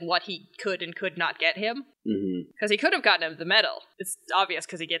operated and what he could and could not get him. Because he could have gotten him the medal. It's obvious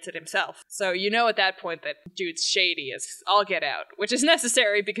because he gets it himself. So you know at that point that dude's shady as all get out, which is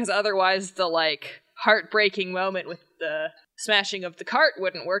necessary because otherwise the like heartbreaking moment with the smashing of the cart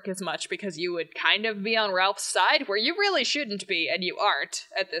wouldn't work as much, because you would kind of be on Ralph's side where you really shouldn't be, and you aren't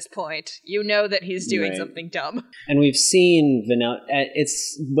at this point. You know that he's doing Right. something dumb. And we've seen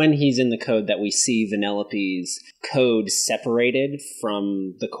it's when he's in the code that we see Vanellope's code separated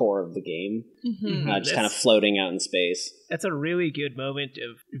from the core of the game, just kind of floating out in space. That's a really good moment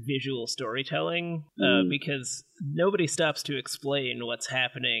of visual storytelling, because nobody stops to explain what's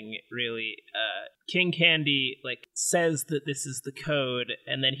happening, really. King Candy says that this is the code,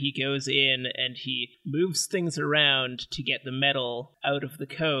 and then he goes in and he moves things around to get the metal out of the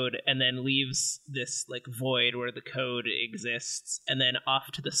code, and then leaves this void where the code exists. And then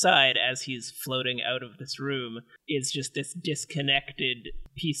off to the side, as he's floating out of this room, is just this disconnected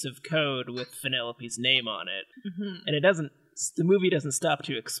piece of code with Vanellope's name on it. And the movie doesn't stop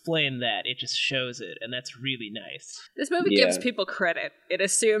to explain that, it just shows it, and that's really nice. This movie gives people credit. It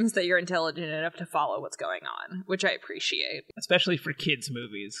assumes that you're intelligent enough to follow what's going on, which I appreciate. Especially for kids'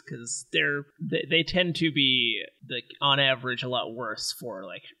 movies, because they tend to be, on average, a lot worse for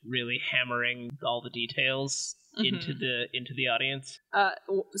really hammering all the details into the audience.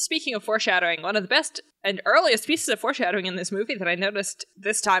 Speaking of foreshadowing, one of the best and earliest pieces of foreshadowing in this movie that I noticed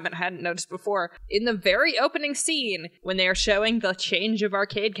this time and hadn't noticed before, in the very opening scene when they are showing the change of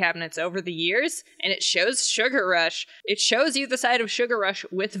arcade cabinets over the years, and it shows Sugar Rush, it shows you the side of Sugar Rush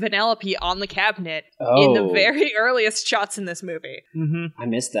with Vanellope on the cabinet in the very earliest shots in this movie. I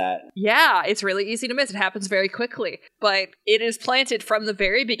missed that. Yeah, it's really easy to miss. It happens very quickly. But it is planted from the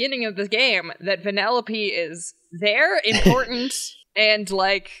very beginning of the game that Vanellope is there, important, and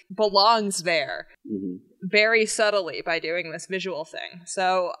belongs there. Very subtly by doing this visual thing.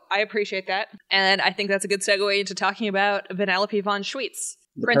 So I appreciate that. And I think that's a good segue into talking about Vanellope von Schweetz,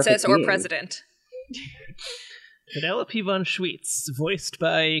 princess or president. Vanellope von Schweetz, voiced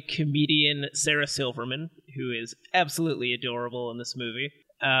by comedian Sarah Silverman, who is absolutely adorable in this movie.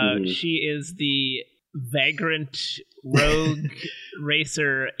 She is the vagrant rogue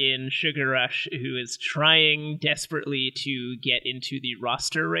racer in Sugar Rush who is trying desperately to get into the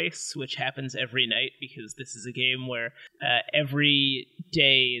roster race, which happens every night because this is a game where every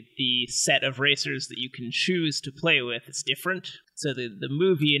day the set of racers that you can choose to play with is different. So the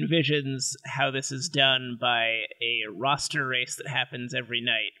movie envisions how this is done by a roster race that happens every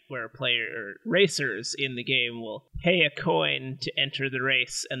night, where racers in the game will pay a coin to enter the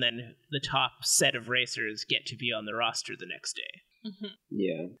race, and then the top set of racers get to be on the roster the next day.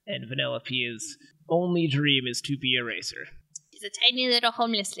 Yeah. And Vanellope's only dream is to be a racer. She's a tiny little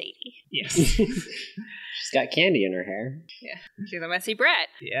homeless lady. Yes. She's got candy in her hair. Yeah, she's a messy brat.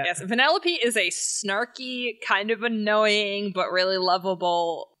 Yeah. Yes, Vanellope is a snarky, kind of annoying, but really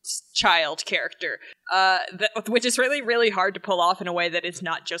lovable child character, which is really, really hard to pull off in a way that is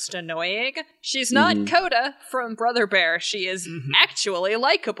not just annoying. She's not Coda from Brother Bear. She is actually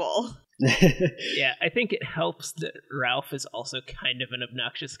likable. Yeah, I think it helps that Ralph is also kind of an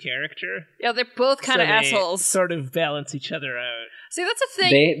obnoxious character. Yeah, they're both kind of assholes. Sort of balance each other out. See, that's a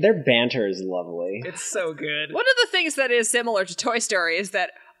thing. Their banter is lovely. It's so good. One of the things that is similar to Toy Story is that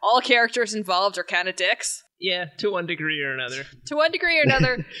all characters involved are kind of dicks. Yeah, to one degree or another. To one degree or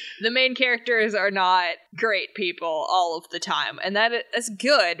another, the main characters are not great people all of the time. And that is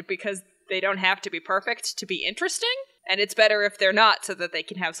good because they don't have to be perfect to be interesting. And it's better if they're not, so that they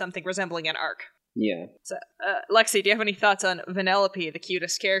can have something resembling an arc. Yeah. So, Lexi, do you have any thoughts on Vanellope, the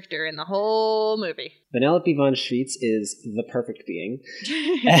cutest character in the whole movie? Vanellope von Schweetz is the perfect being.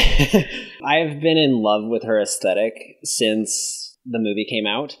 I've been in love with her aesthetic since the movie came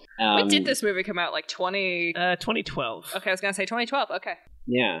out. When did this movie come out? 2012. Okay, I was going to say 2012. Okay.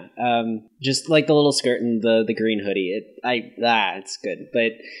 Yeah. Just the little skirt and the green hoodie. It's good.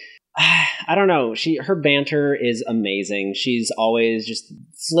 But I don't know. Her banter is amazing. She's always just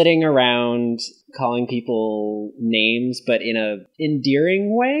flitting around, calling people names, but in a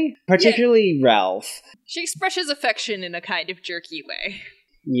endearing way. Particularly Ralph. She expresses affection in a kind of jerky way.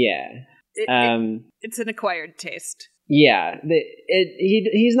 Yeah. It's an acquired taste. Yeah,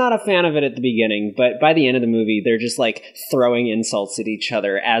 he's not a fan of it at the beginning, but by the end of the movie, they're just like throwing insults at each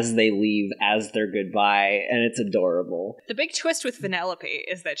other as they leave, as their goodbye, and it's adorable. The big twist with Vanellope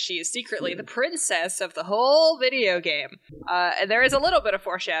is that she is secretly the princess of the whole video game. And there is a little bit of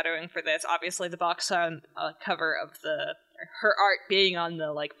foreshadowing for this. Obviously, the box on cover of her art being on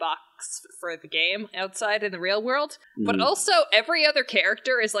the like box for the game outside in the real world, but also every other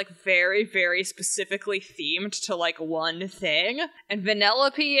character is like very, very specifically themed to like one thing, and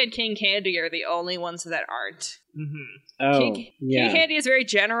Vanellope and King Candy are the only ones that aren't. King Candy is very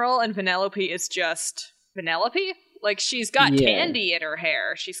general, and Vanellope is just Vanellope. Like, she's got candy in her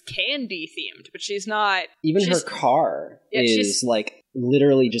hair. She's candy themed, but she's not. Even her car is like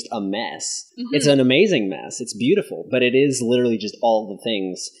literally just a mess. It's an amazing mess. It's beautiful, but it is literally just all the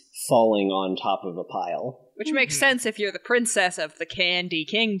things falling on top of a pile. Which makes sense if you're the princess of the Candy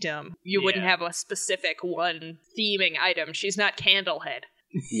Kingdom. You wouldn't have a specific one theming item. She's not Candlehead.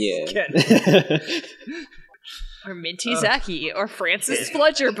 Yeah. Or Minty Zaki, or Francis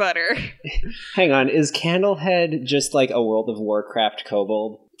Fludger Butter. Hang on, is Candlehead just like a World of Warcraft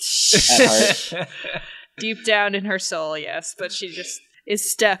kobold at heart? Deep down in her soul, yes, but she just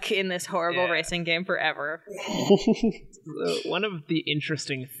is stuck in this horrible racing game forever. One of the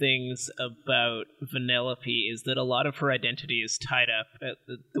interesting things about Vanellope is that a lot of her identity is tied up,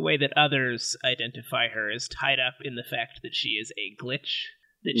 the way that others identify her is tied up in the fact that she is a glitch,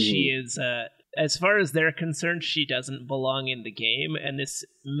 that she is... as far as they're concerned, she doesn't belong in the game, and this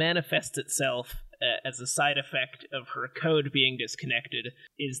manifests itself as a side effect of her code being disconnected,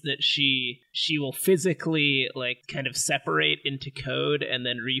 is that she will physically like kind of separate into code and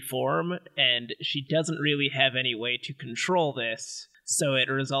then reform, and she doesn't really have any way to control this. So it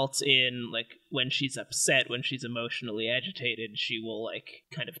results in, like, when she's upset, when she's emotionally agitated, she will, like,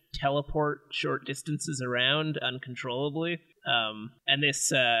 kind of teleport short distances around uncontrollably. And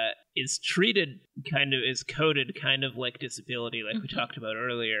this is treated is coded kind of like disability, like we talked about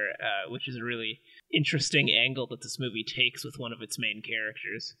earlier, which is a really interesting angle that this movie takes with one of its main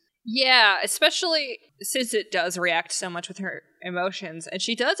characters. Yeah, especially since it does react so much with her emotions, and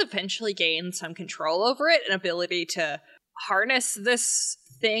she does eventually gain some control over it, an ability to harness this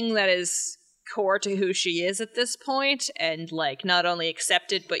thing that is core to who she is at this point, and like not only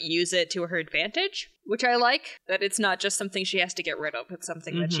accept it but use it to her advantage, which I like. That it's not just something she has to get rid of, it's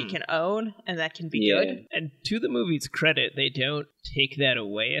something that she can own and that can be good. And to the movie's credit, they don't take that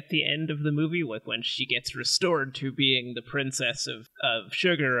away at the end of the movie. Like when she gets restored to being the princess of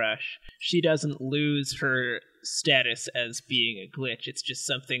Sugar Rush, she doesn't lose her status as being a glitch. It's just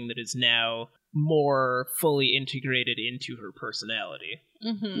something that is now more fully integrated into her personality.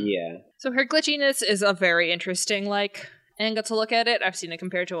 Yeah. So her glitchiness is a very interesting, like, angle to look at it. I've seen it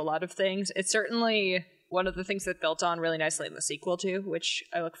compared to a lot of things. It's certainly one of the things that built on really nicely in the sequel too, which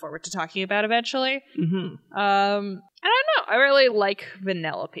I look forward to talking about eventually. I don't know. I really like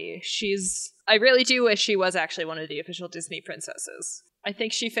Vanellope. I really do wish she was actually one of the official Disney princesses. I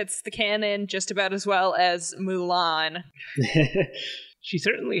think she fits the canon just about as well as Mulan. She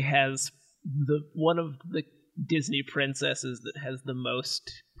certainly has one of the Disney princesses that has the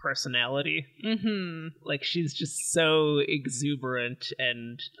most personality. Like, she's just so exuberant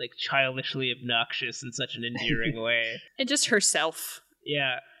and like childishly obnoxious in such an endearing way. And just herself.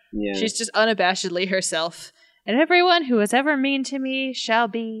 Yeah. She's just unabashedly herself. And everyone who is ever mean to me shall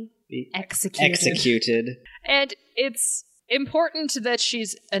be executed. And it's important that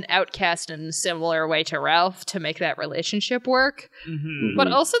she's an outcast in a similar way to Ralph to make that relationship work. But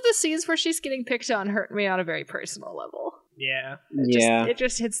also the scenes where she's getting picked on hurt me on a very personal level. Yeah. It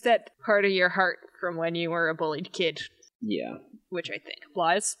just hits that part of your heart from when you were a bullied kid. Yeah. Which I think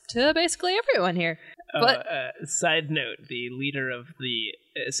applies to basically everyone here. But side note, the leader of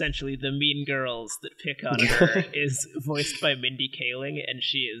essentially the mean girls that pick on her is voiced by Mindy Kaling, and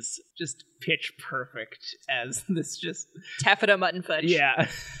she is just pitch perfect as this just taffeta mutton fudge. Yeah.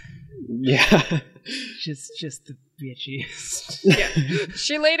 Yeah. just the bitchiest. Yeah.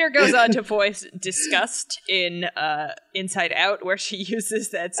 She later goes on to voice Disgust in Inside Out, where she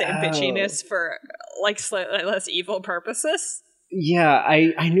uses that same bitchiness for like slightly less evil purposes. Yeah,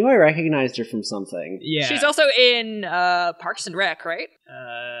 I knew I recognized her from something. Yeah. She's also in Parks and Rec, right?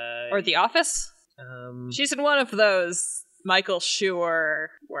 Or The Office? She's in one of those Michael Schur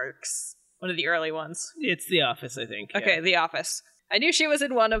works. One of the early ones. It's The Office, I think. Okay, The Office. I knew she was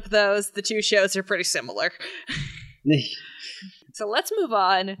in one of those. The two shows are pretty similar. So let's move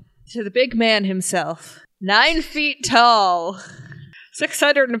on to the big man himself. 9 feet tall.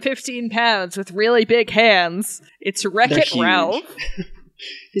 615 pounds with really big hands. It's Wreck-It Ralph.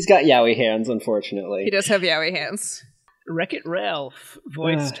 He's got yaoi hands, unfortunately. He does have yaoi hands. Wreck-It Ralph,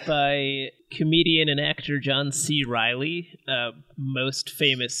 voiced by comedian and actor John C. Reilly, most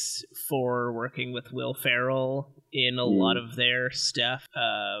famous for working with Will Ferrell in a lot of their stuff.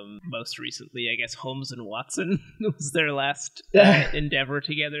 Most recently, I guess Holmes and Watson was their last endeavor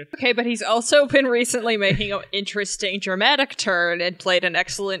together. Okay, but he's also been recently making an interesting dramatic turn and played an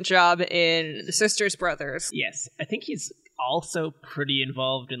excellent job in The Sisters Brothers. Yes, I think he's also pretty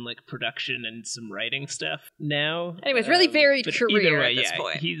involved in like production and some writing stuff now. Anyways, really varied career way, at this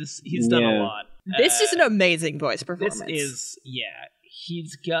point. He's done a lot. This is an amazing voice performance.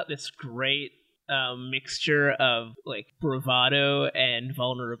 He's got this great mixture of like bravado and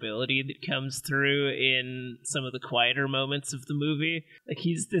vulnerability that comes through in some of the quieter moments of the movie. Like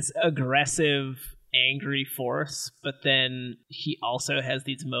he's this aggressive, angry force, but then he also has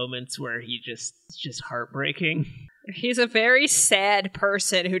these moments where it's just heartbreaking. He's a very sad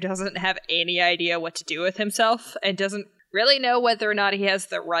person who doesn't have any idea what to do with himself and doesn't really know whether or not he has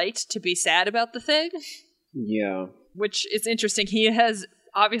the right to be sad about the thing. Yeah. Which is interesting. He has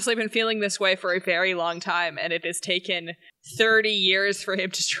obviously been feeling this way for a very long time, and it has taken 30 years for him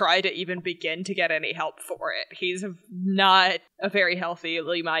to try to even begin to get any help for it. He's not a very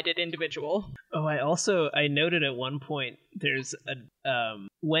healthily minded individual. Oh, I noted at one point there's a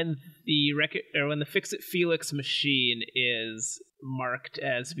when the Fix-It Felix machine is marked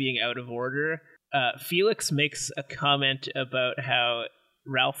as being out of order, Felix makes a comment about how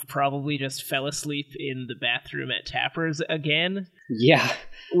Ralph probably just fell asleep in the bathroom at Tapper's again. Yeah.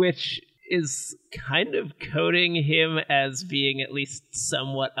 Which is kind of coding him as being at least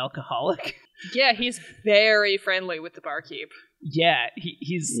somewhat alcoholic. Yeah, he's very friendly with the barkeep. Yeah,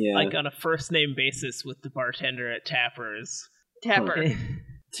 he's like on a first name basis with the bartender at Tapper's. Tapper.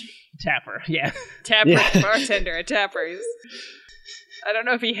 Tapper, yeah. Tapper, bartender at Tapper's. I don't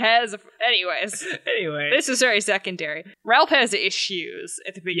know if he has... Anyways. This is very secondary. Ralph has issues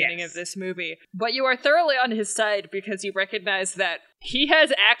at the beginning of this movie, but you are thoroughly on his side because you recognize that he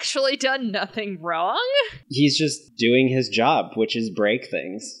has actually done nothing wrong. He's just doing his job, which is break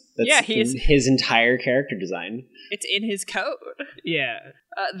things. That's his entire character design. It's in his code. Yeah.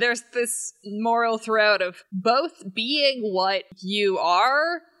 There's this moral throughout of both being what you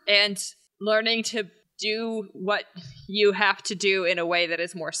are and learning to do what you have to do in a way that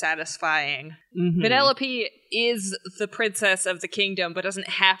is more satisfying. Mm-hmm. Penelope is the princess of the kingdom, but doesn't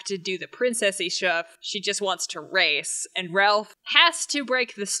have to do the princessy stuff. She just wants to race. And Ralph has to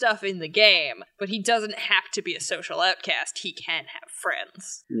break the stuff in the game, but he doesn't have to be a social outcast. He can have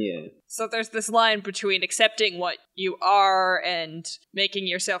friends. Yeah. So there's this line between accepting what you are and making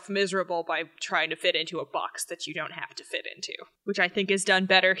yourself miserable by trying to fit into a box that you don't have to fit into, which I think is done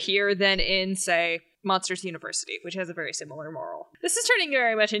better here than in, say, Monsters University, which has a very similar moral. This is turning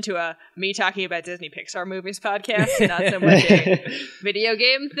very much into a me talking about Disney Pixar movies podcast, not so much a video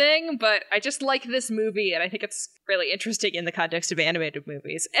game thing, but I just like this movie, and I think it's really interesting in the context of animated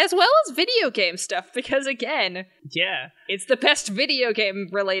movies, as well as video game stuff, because again, it's the best video game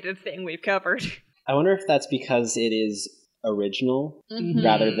related thing we've covered. I wonder if that's because it is original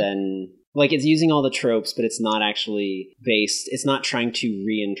rather than... Like, it's using all the tropes, but it's not actually it's not trying to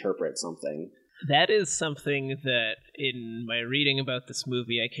reinterpret something. That is something that in my reading about this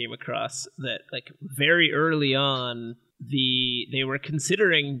movie I came across, that like very early on they were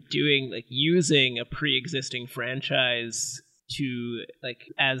considering using a pre-existing franchise to like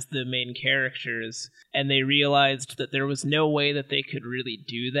as the main characters, and they realized that there was no way that they could really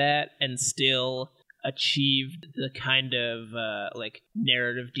do that and still achieved the kind of like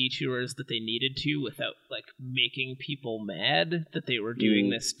narrative detours that they needed to without like making people mad that they were doing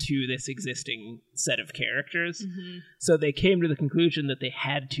this to this existing set of characters. So they came to the conclusion that they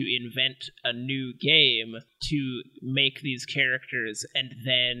had to invent a new game to make these characters and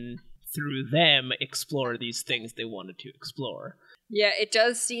then through them explore these things they wanted to explore. Yeah, it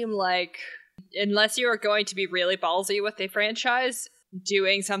does seem like unless you are going to be really ballsy with a franchise,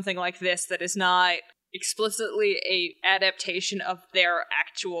 doing something like this that is not explicitly a adaptation of their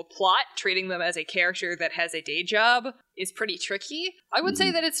actual plot, treating them as a character that has a day job, is pretty tricky. I would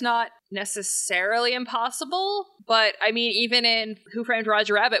say that it's not necessarily impossible, but I mean, even in Who Framed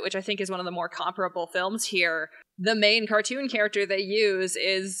Roger Rabbit, which I think is one of the more comparable films here, the main cartoon character they use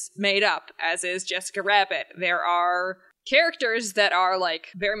is made up, as is Jessica Rabbit. There are characters that are like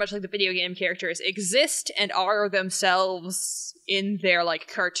very much like the video game characters exist and are themselves in their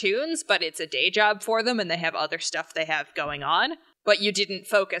like cartoons, but it's a day job for them and they have other stuff they have going on. But you didn't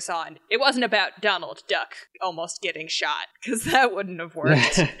focus on, it wasn't about Donald Duck almost getting shot, because that wouldn't have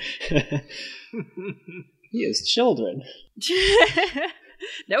worked. He has children.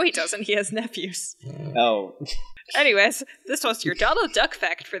 No, he doesn't. He has nephews. Oh. Anyways, this was your Donald Duck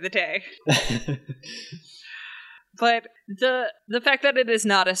fact for the day. But the fact that it is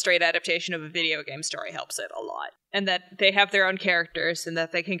not a straight adaptation of a video game story helps it a lot. And that they have their own characters and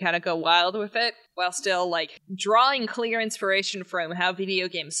that they can kind of go wild with it while still, like, drawing clear inspiration from how video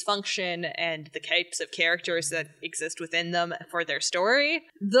games function and the types of characters that exist within them for their story.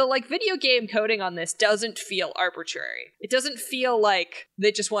 The, like, video game coding on this doesn't feel arbitrary. It doesn't feel like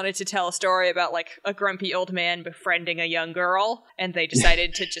they just wanted to tell a story about, like, a grumpy old man befriending a young girl and they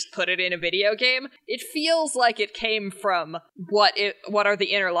decided to just put it in a video game. It feels like it came from what are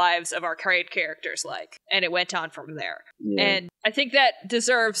the inner lives of arcade characters like, and it went on from there. Yeah. And I think that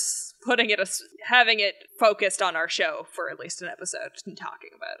deserves having it focused on our show for at least an episode and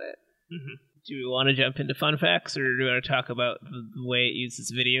talking about it. Mm-hmm. Do we want to jump into fun facts, or do we want to talk about the way it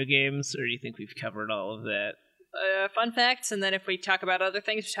uses video games, or do you think we've covered all of that? Fun facts, and then if we talk about other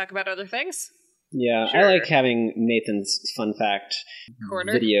things, we talk about other things. Yeah, Sure. I like having Nathan's fun fact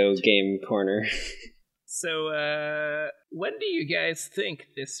Corner. video game corner. So, when do you guys think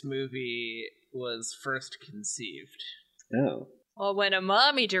this movie was first conceived? Oh. Well, when a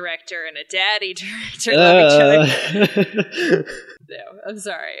mommy director and a daddy director love each other. No, I'm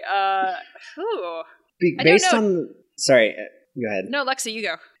sorry. Based on... Sorry, go ahead. No, Lexi, you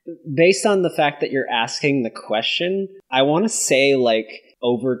go. Based on the fact that you're asking the question, I want to say, like,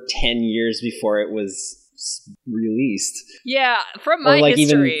 over 10 years before it was released. Yeah, from my or like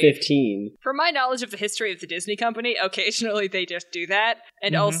history, even 15. From my knowledge of the history of the Disney company, occasionally they just do that.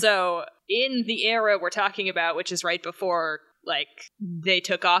 And also, in the era we're talking about, which is right before, like, they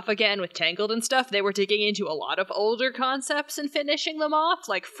took off again with Tangled and stuff, they were digging into a lot of older concepts and finishing them off.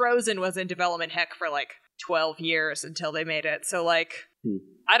 Like, Frozen was in development, heck, for, like, 12 years until they made it. So, like,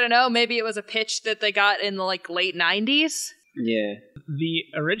 I don't know, maybe it was a pitch that they got in the, like, late 90s? Yeah. The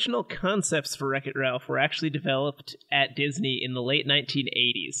original concepts for Wreck-It Ralph were actually developed at Disney in the late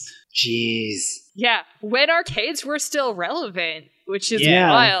 1980s. Jeez. Yeah, when arcades were still relevant, which is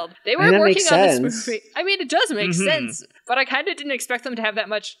Yeah. wild. They were that working makes on sense. this movie. I mean, it does make Mhm. sense, but I kind of didn't expect them to have that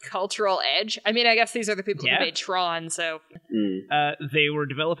much cultural edge. I mean, I guess these are the people Yeah. who made Tron, so... They were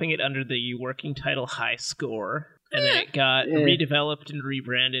developing it under the working title High Score, and then it got redeveloped and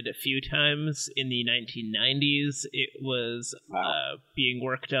rebranded a few times. In the 1990s, it was being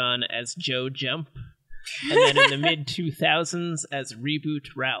worked on as Joe Jump, and then in the mid-2000s as Reboot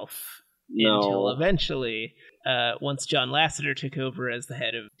Ralph, until eventually, once John Lasseter took over as the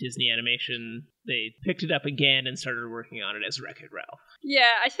head of Disney Animation, they picked it up again and started working on it as Wreck-It Ralph.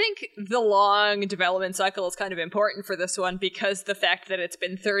 Yeah, I think the long development cycle is kind of important for this one because the fact that it's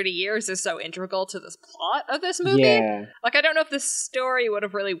been 30 years is so integral to this plot of this movie. Yeah. Like, I don't know if this story would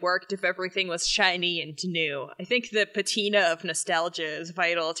have really worked if everything was shiny and new. I think the patina of nostalgia is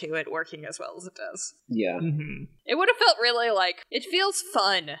vital to it working as well as it does. Yeah. Mm-hmm. It would have felt really, like, it feels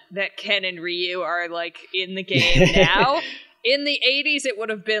fun that Ken and Ryu are, like, in the game now. In the 80s, it would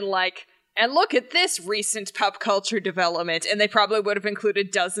have been like, and look at this recent pop culture development, and they probably would have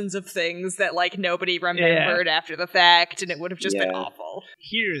included dozens of things that, like, nobody remembered after the fact, and it would have just been awful.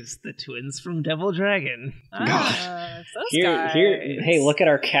 Here's the twins from Devil Dragon. Those guys. Hey, look at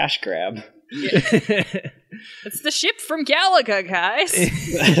our cash grab. Yeah. It's the ship from Galaga, guys.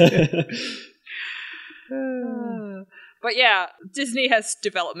 But yeah, Disney has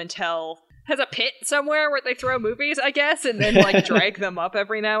development hell. Has a pit somewhere where they throw movies, I guess, and then, like, drag them up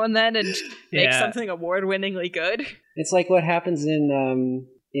every now and then and make something award-winningly good. It's like what happens in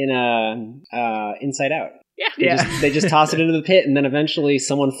Inside Out. Yeah. They just toss it into the pit, and then eventually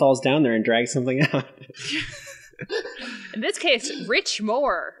someone falls down there and drags something out. In this case, Rich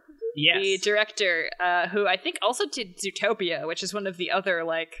Moore, yes. the director, who I think also did Zootopia, which is one of the other,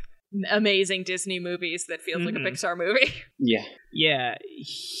 like, amazing Disney movies that feels like a Pixar movie. Yeah. Yeah,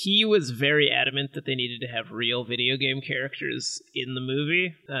 he was very adamant that they needed to have real video game characters in the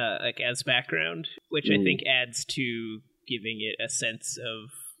movie, like, as background, which I think adds to giving it a sense of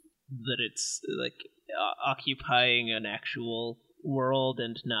that it's, like, occupying an actual world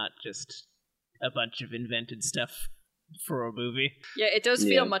and not just a bunch of invented stuff for a movie. Yeah, it does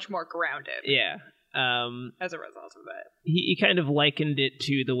feel much more grounded. Yeah. As a result of that. He kind of likened it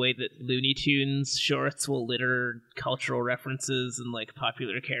to the way that Looney Tunes shorts will litter cultural references and, like,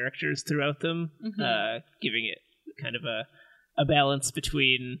 popular characters throughout them, giving it kind of a a balance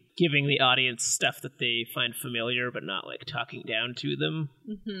between giving the audience stuff that they find familiar but not like talking down to them.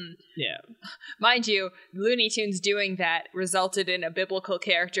 Mm-hmm. Yeah. Mind you, Looney Tunes doing that resulted in a biblical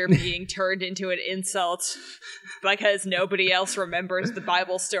character being turned into an insult because nobody else remembers the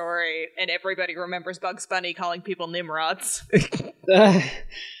Bible story and everybody remembers Bugs Bunny calling people Nimrods.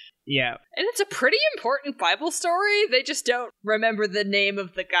 Yeah. And it's a pretty important Bible story. They just don't remember the name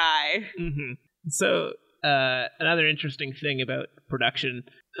of the guy. Mm-hmm. So, another interesting thing about production,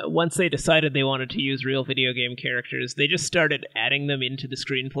 once they decided they wanted to use real video game characters, they just started adding them into the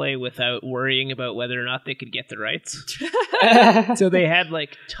screenplay without worrying about whether or not they could get the rights. So they had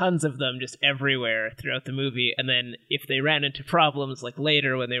like tons of them just everywhere throughout the movie, and then if they ran into problems like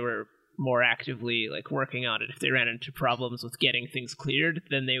later when they were more actively like working on it, if they ran into problems with getting things cleared,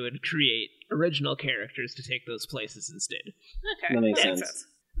 then they would create original characters to take those places instead. Okay, that makes sense.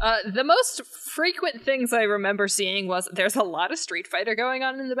 The most frequent things I remember seeing was there's a lot of Street Fighter going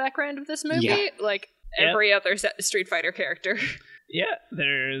on in the background of this movie, like every other Street Fighter character. Yeah,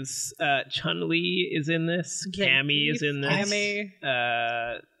 there's Chun-Li is in this, Cammy is in this,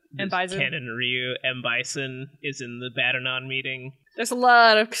 M. Bison. Ken and Ryu, M. Bison is in the Badanon meeting. There's a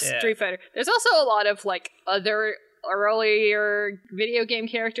lot of Street Fighter. There's also a lot of like other earlier video game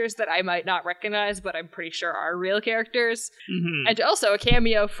characters that I might not recognize, but I'm pretty sure are real characters. Mm-hmm. And also a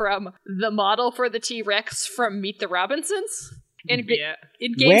cameo from the model for the T-Rex from Meet the Robinsons. In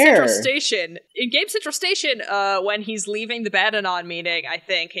Game Central Station. In Game Central Station, when he's leaving the Badanon meeting, I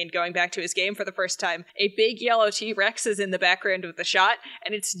think, and going back to his game for the first time, a big yellow T-Rex is in the background of the shot,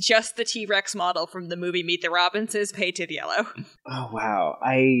 and it's just the T-Rex model from the movie Meet the Robinsons, painted yellow. Oh, wow.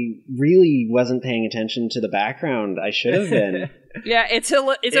 I really wasn't paying attention to the background. I should have been. Yeah, it's a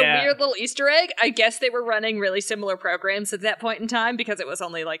weird little Easter egg. I guess they were running really similar programs at that point in time, because it was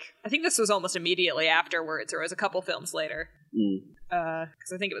only like, I think this was almost immediately afterwards, or it was a couple films later.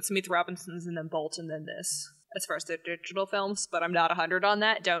 Because I think it was Meet the Robinsons and then Bolt and then this, as far as the digital films, but I'm not 100 on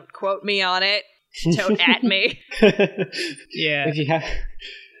that. Don't quote me on it. Don't at me. Yeah. If you have...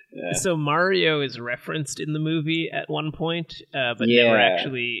 So Mario is referenced in the movie at one point, but never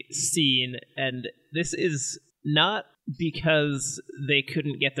actually seen, and this is not because they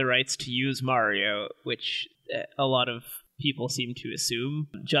couldn't get the rights to use Mario, which a lot of people seem to assume.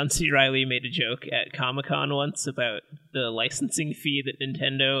 John C. Reilly made a joke at Comic-Con once about the licensing fee that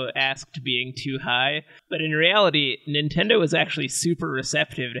Nintendo asked being too high, but in reality, Nintendo was actually super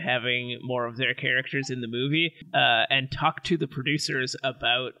receptive to having more of their characters in the movie, and talked to the producers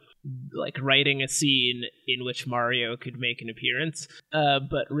about like writing a scene in which Mario could make an appearance,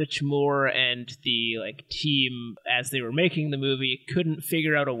 but Rich Moore and the like team, as they were making the movie, couldn't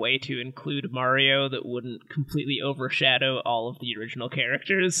figure out a way to include Mario that wouldn't completely overshadow all of the original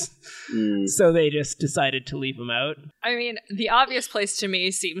characters. So they just decided to leave him out. I mean, the obvious place to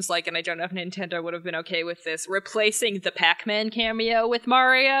me seems like, and I don't know if Nintendo would have been okay with this, replacing the Pac-Man cameo with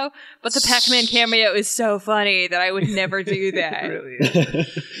Mario, but the Pac-Man cameo is so funny that I would never do that. Really?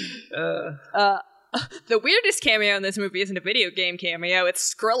 The weirdest cameo in this movie isn't a video game cameo,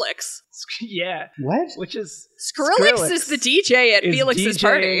 it's Skrillex. Yeah. What? Which is... Skrillex is the DJ at Felix's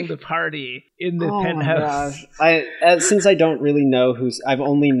party. The party in the Oh penthouse. my gosh. Since I don't really know I've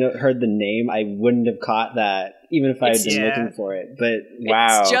only heard the name, I wouldn't have caught that, even if I had been looking for it. But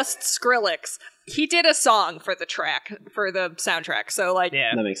wow. It's just Skrillex. He did a song for the soundtrack, so like...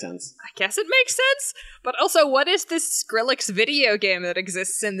 Yeah. That makes sense. I guess it makes sense, but also, what is this Skrillex video game that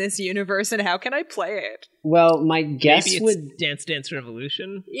exists in this universe, and how can I play it? Well, my guess Maybe would... it's Dance Dance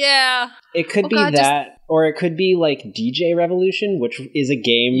Revolution? Yeah. It could be that, or it could be like DJ Revolution, which is a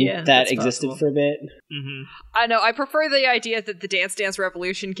game that existed for a bit. Mm-hmm. I know, I prefer the idea that the Dance Dance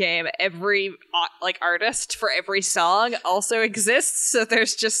Revolution game, every artist for every song also exists, so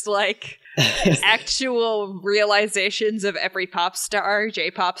there's just like... actual realizations of every pop star,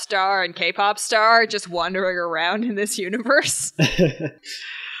 J-pop star, and K-pop star just wandering around in this universe.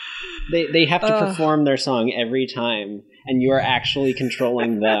 They have to perform their song every time, and you are actually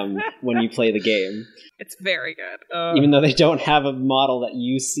controlling them when you play the game. It's very good. Even though they don't have a model that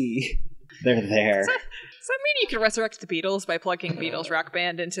you see, they're there. Does that mean you can resurrect the Beatles by plugging Beatles Rock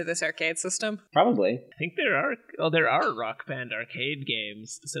Band into this arcade system? Probably. I think there are Rock Band arcade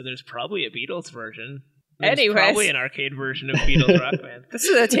games, so there's probably a Beatles version. There's probably an arcade version of Beatles Rock Band. This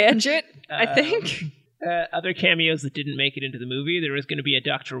is a tangent, I think. Other cameos that didn't make it into the movie, there was going to be a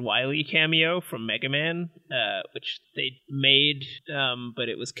Dr. Wily cameo from Mega Man, which they made, but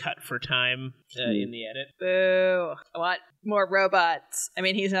it was cut for time in the edit. Boo. What? more robots. I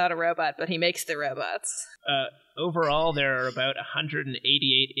mean, he's not a robot, but he makes the robots. Overall, there are about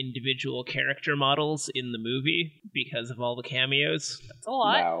 188 individual character models in the movie because of all the cameos. That's a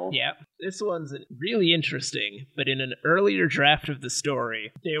lot. Wow. Yeah. This one's really interesting, but in an earlier draft of the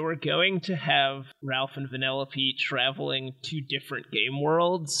story, they were going to have Ralph and Vanellope traveling to different game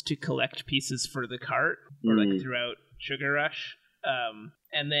worlds to collect pieces for the cart, or like throughout Sugar Rush.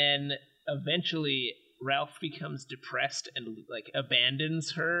 And then eventually Ralph becomes depressed and like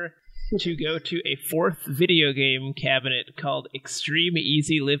abandons her to go to a fourth video game cabinet called Extreme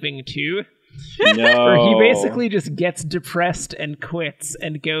Easy Living 2. No. Where he basically just gets depressed and quits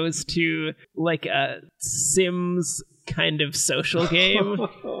and goes to like a Sims kind of social game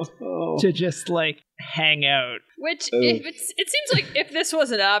to just like hang out. Which, it seems like if this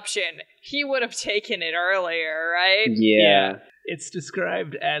was an option, he would have taken it earlier, right? Yeah. It's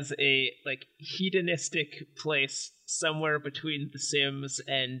described as a like hedonistic place somewhere between The Sims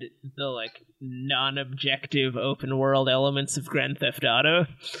and the like non-objective open world elements of Grand Theft Auto.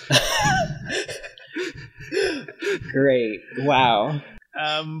 Great. Wow.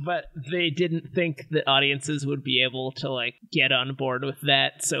 But they didn't think that audiences would be able to like get on board with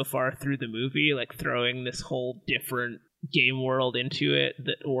that so far through the movie, like throwing this whole different game world into it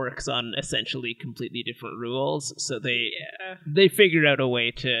that works on essentially completely different rules. So they figured out a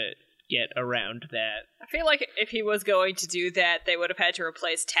way to get around that. I feel like if he was going to do that, they would have had to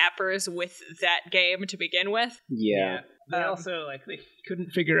replace Tappers with that game to begin with. Yeah. They also they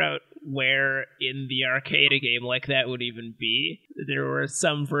couldn't figure out where in the arcade a game like that would even be. There were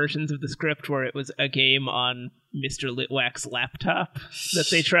some versions of the script where it was a game on Mr. Litwack's laptop that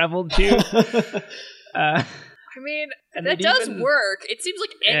they traveled to. I mean, and that does work. It seems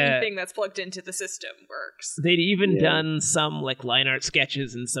like anything that's plugged into the system works. They'd even done some like line art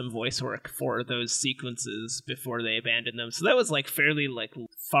sketches and some voice work for those sequences before they abandoned them. So that was like fairly like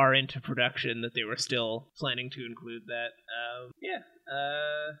far into production that they were still planning to include that.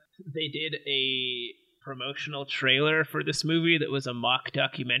 They did a promotional trailer for this movie that was a mock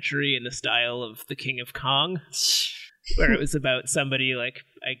documentary in the style of The King of Kong, where it was about somebody like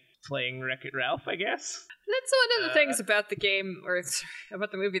playing Wreck-It Ralph, I guess. That's one of the things about the game, or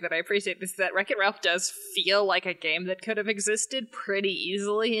about the movie that I appreciate, is that Wreck-It Ralph does feel like a game that could have existed pretty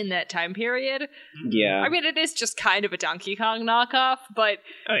easily in that time period. Yeah. I mean, it is just kind of a Donkey Kong knockoff, but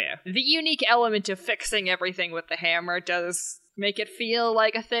the unique element of fixing everything with the hammer does make it feel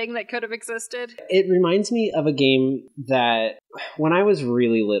like a thing that could have existed. It reminds me of a game that when I was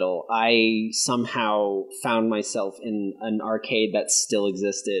really little, I somehow found myself in an arcade that still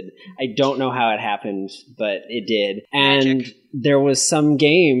existed. I don't know how it happened, but it did. And there was some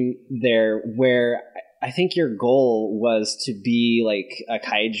game there where I think your goal was to be like a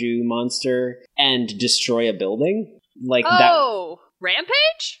kaiju monster and destroy a building. Like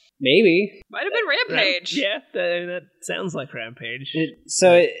Rampage? Maybe. Might have been Rampage. That sounds like Rampage.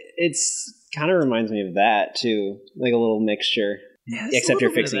 It's kind of reminds me of that too, like a little mixture. Yeah, except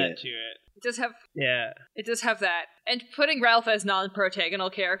you're fixing it. It does have that, and putting Ralph as non-protagonal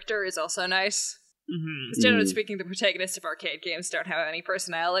character is also nice. Mm-hmm. Generally speaking, the protagonists of arcade games don't have any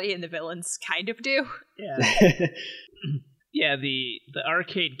personality, and the villains kind of do. Yeah. Yeah, the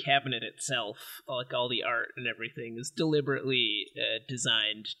arcade cabinet itself, like all the art and everything, is deliberately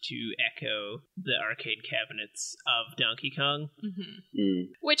designed to echo the arcade cabinets of Donkey Kong.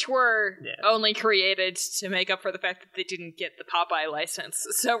 Mm-hmm. Which were only created to make up for the fact that they didn't get the Popeye license.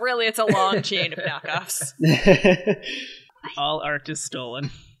 So really, it's a long chain of knockoffs. All art is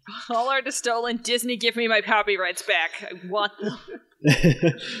stolen. All art is stolen. Disney, give me my copyrights back. I want them.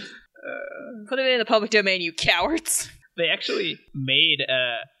 Put it in the public domain, you cowards. They actually made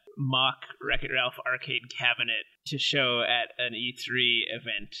a mock Wreck-It Ralph arcade cabinet to show at an E3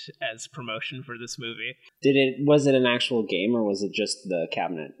 event as promotion for this movie. Was it an actual game or was it just the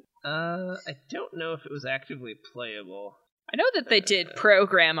cabinet? I don't know if it was actively playable. I know that they did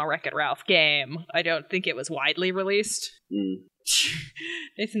program a Wreck-It Ralph game. I don't think it was widely released.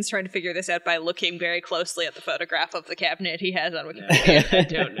 Nathan's trying to figure this out by looking very closely at the photograph of the cabinet he has on Wikipedia.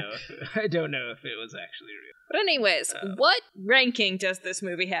 I don't know if it was actually real. But anyways, what ranking does this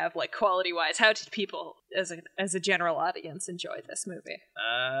movie have, like quality-wise? How did people, as a general audience, enjoy this movie?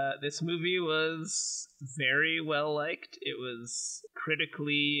 This movie was very well liked. It was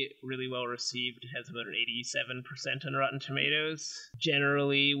critically really well received. It has about an 87% on Rotten Tomatoes.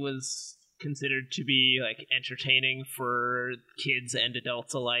 Generally was considered to be like entertaining for kids and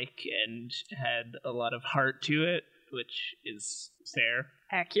adults alike, and had a lot of heart to it, which is fair.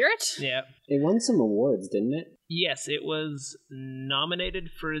 Accurate. Yeah. It won some awards, didn't it? Yes, it was nominated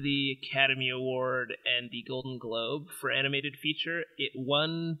for the Academy Award and the Golden Globe for animated feature. It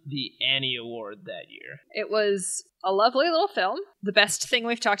won the Annie Award that year. It was a lovely little film. The best thing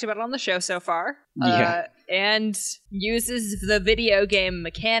we've talked about on the show so far. Yeah. And uses the video game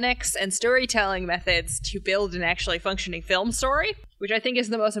mechanics and storytelling methods to build an actually functioning film story, which I think is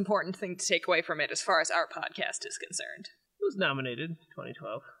the most important thing to take away from it as far as our podcast is concerned. It was nominated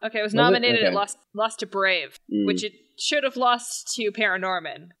 2012. Okay, it was nominated. Okay. It lost to Brave, which it should have lost to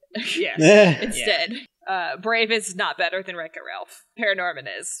Paranorman. Yes. Instead. Brave is not better than Wreck-It Ralph. Paranorman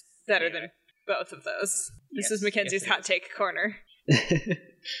is better than both of those. This is Mackenzie's hot take corner.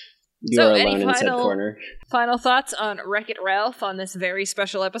 You So, are any alone in said final- corner. Final thoughts on Wreck-It Ralph on this very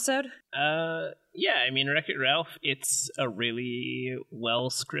special episode? Yeah, I mean, Wreck-It Ralph, it's a really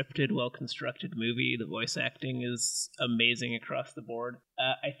well-scripted, well-constructed movie. The voice acting is amazing across the board.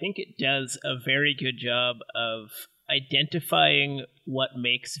 I think it does a very good job of identifying what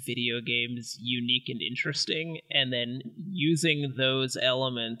makes video games unique and interesting, and then using those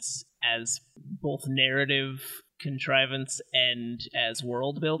elements as both narrative contrivance and as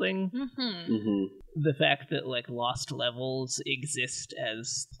world building. The fact that like lost levels exist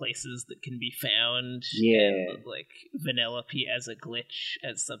as places that can be found, and like Vanellope as a glitch,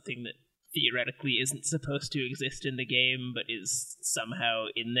 as something that theoretically isn't supposed to exist in the game but is somehow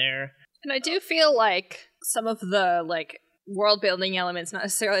in there. And I do feel like some of the like world building elements, not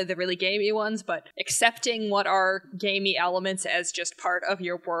necessarily the really gamey ones, but accepting what are gamey elements as just part of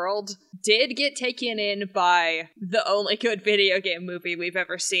your world, did get taken in by the only good video game movie we've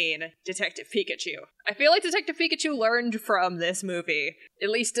ever seen, Detective Pikachu. I feel like Detective Pikachu learned from this movie at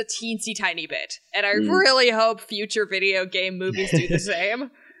least a teensy tiny bit, and I really hope future video game movies do the same.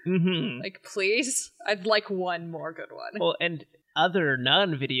 Like, please, I'd like one more good one. Well, and other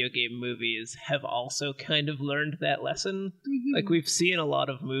non-video game movies have also kind of learned that lesson. Like, we've seen a lot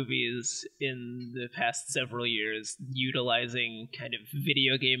of movies in the past several years utilizing kind of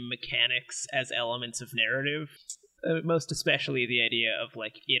video game mechanics as elements of narrative. Most especially the idea of,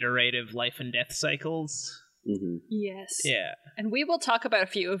 like, iterative life and death cycles. Yes. Yeah. And we will talk about a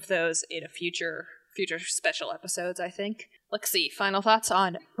few of those in a future special episodes, I think. Let's see, final thoughts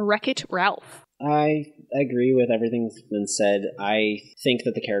on Wreck-It Ralph. I agree with everything that's been said. I think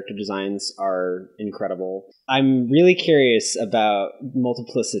that the character designs are incredible. I'm really curious about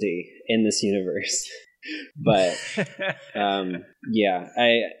multiplicity in this universe. But yeah,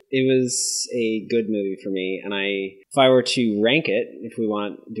 it was a good movie for me, and if I were to rank it, do we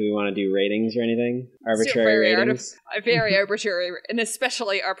want to do ratings or anything? Arbitrary ratings? Very arbitrary, and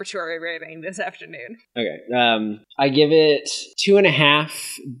especially arbitrary rating this afternoon. Okay, I give it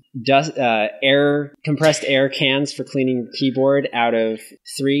 2.5 compressed air cans for cleaning your keyboard out of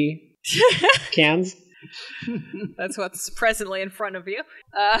 3 cans. That's what's presently in front of you.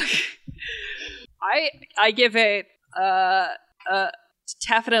 I give it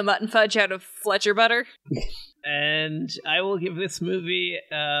taffeta mutton fudge out of Fletcher butter. And I will give this movie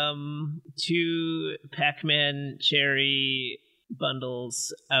 2 Pac-Man cherry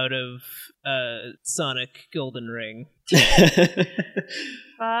bundles out of Sonic Golden Ring.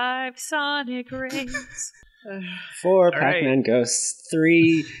 5 Sonic rings. 4 Pac-Man ghosts.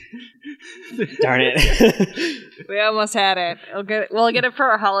 3. Darn it. We almost had it. We'll get it for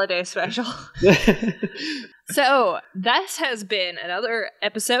our holiday special. So, this has been another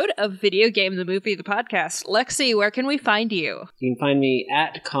episode of Video Game the Movie, the podcast. Lexi, where can we find you? You can find me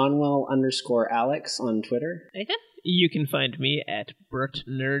at Conwell_Alex on Twitter. Nathan? You can find me at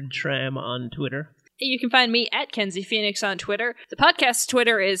BertNerdTram on Twitter. You can find me at Kenzie Phoenix on Twitter. The podcast's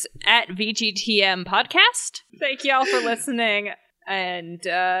Twitter is at VGTM Podcast. Thank y'all for listening, and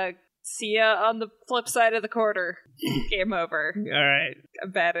see ya on the flip side of the quarter. Game over. All right.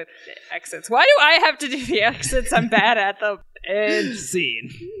 I'm bad at exits. Why do I have to do the exits? I'm bad at them. End scene.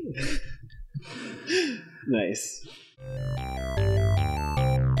 Nice.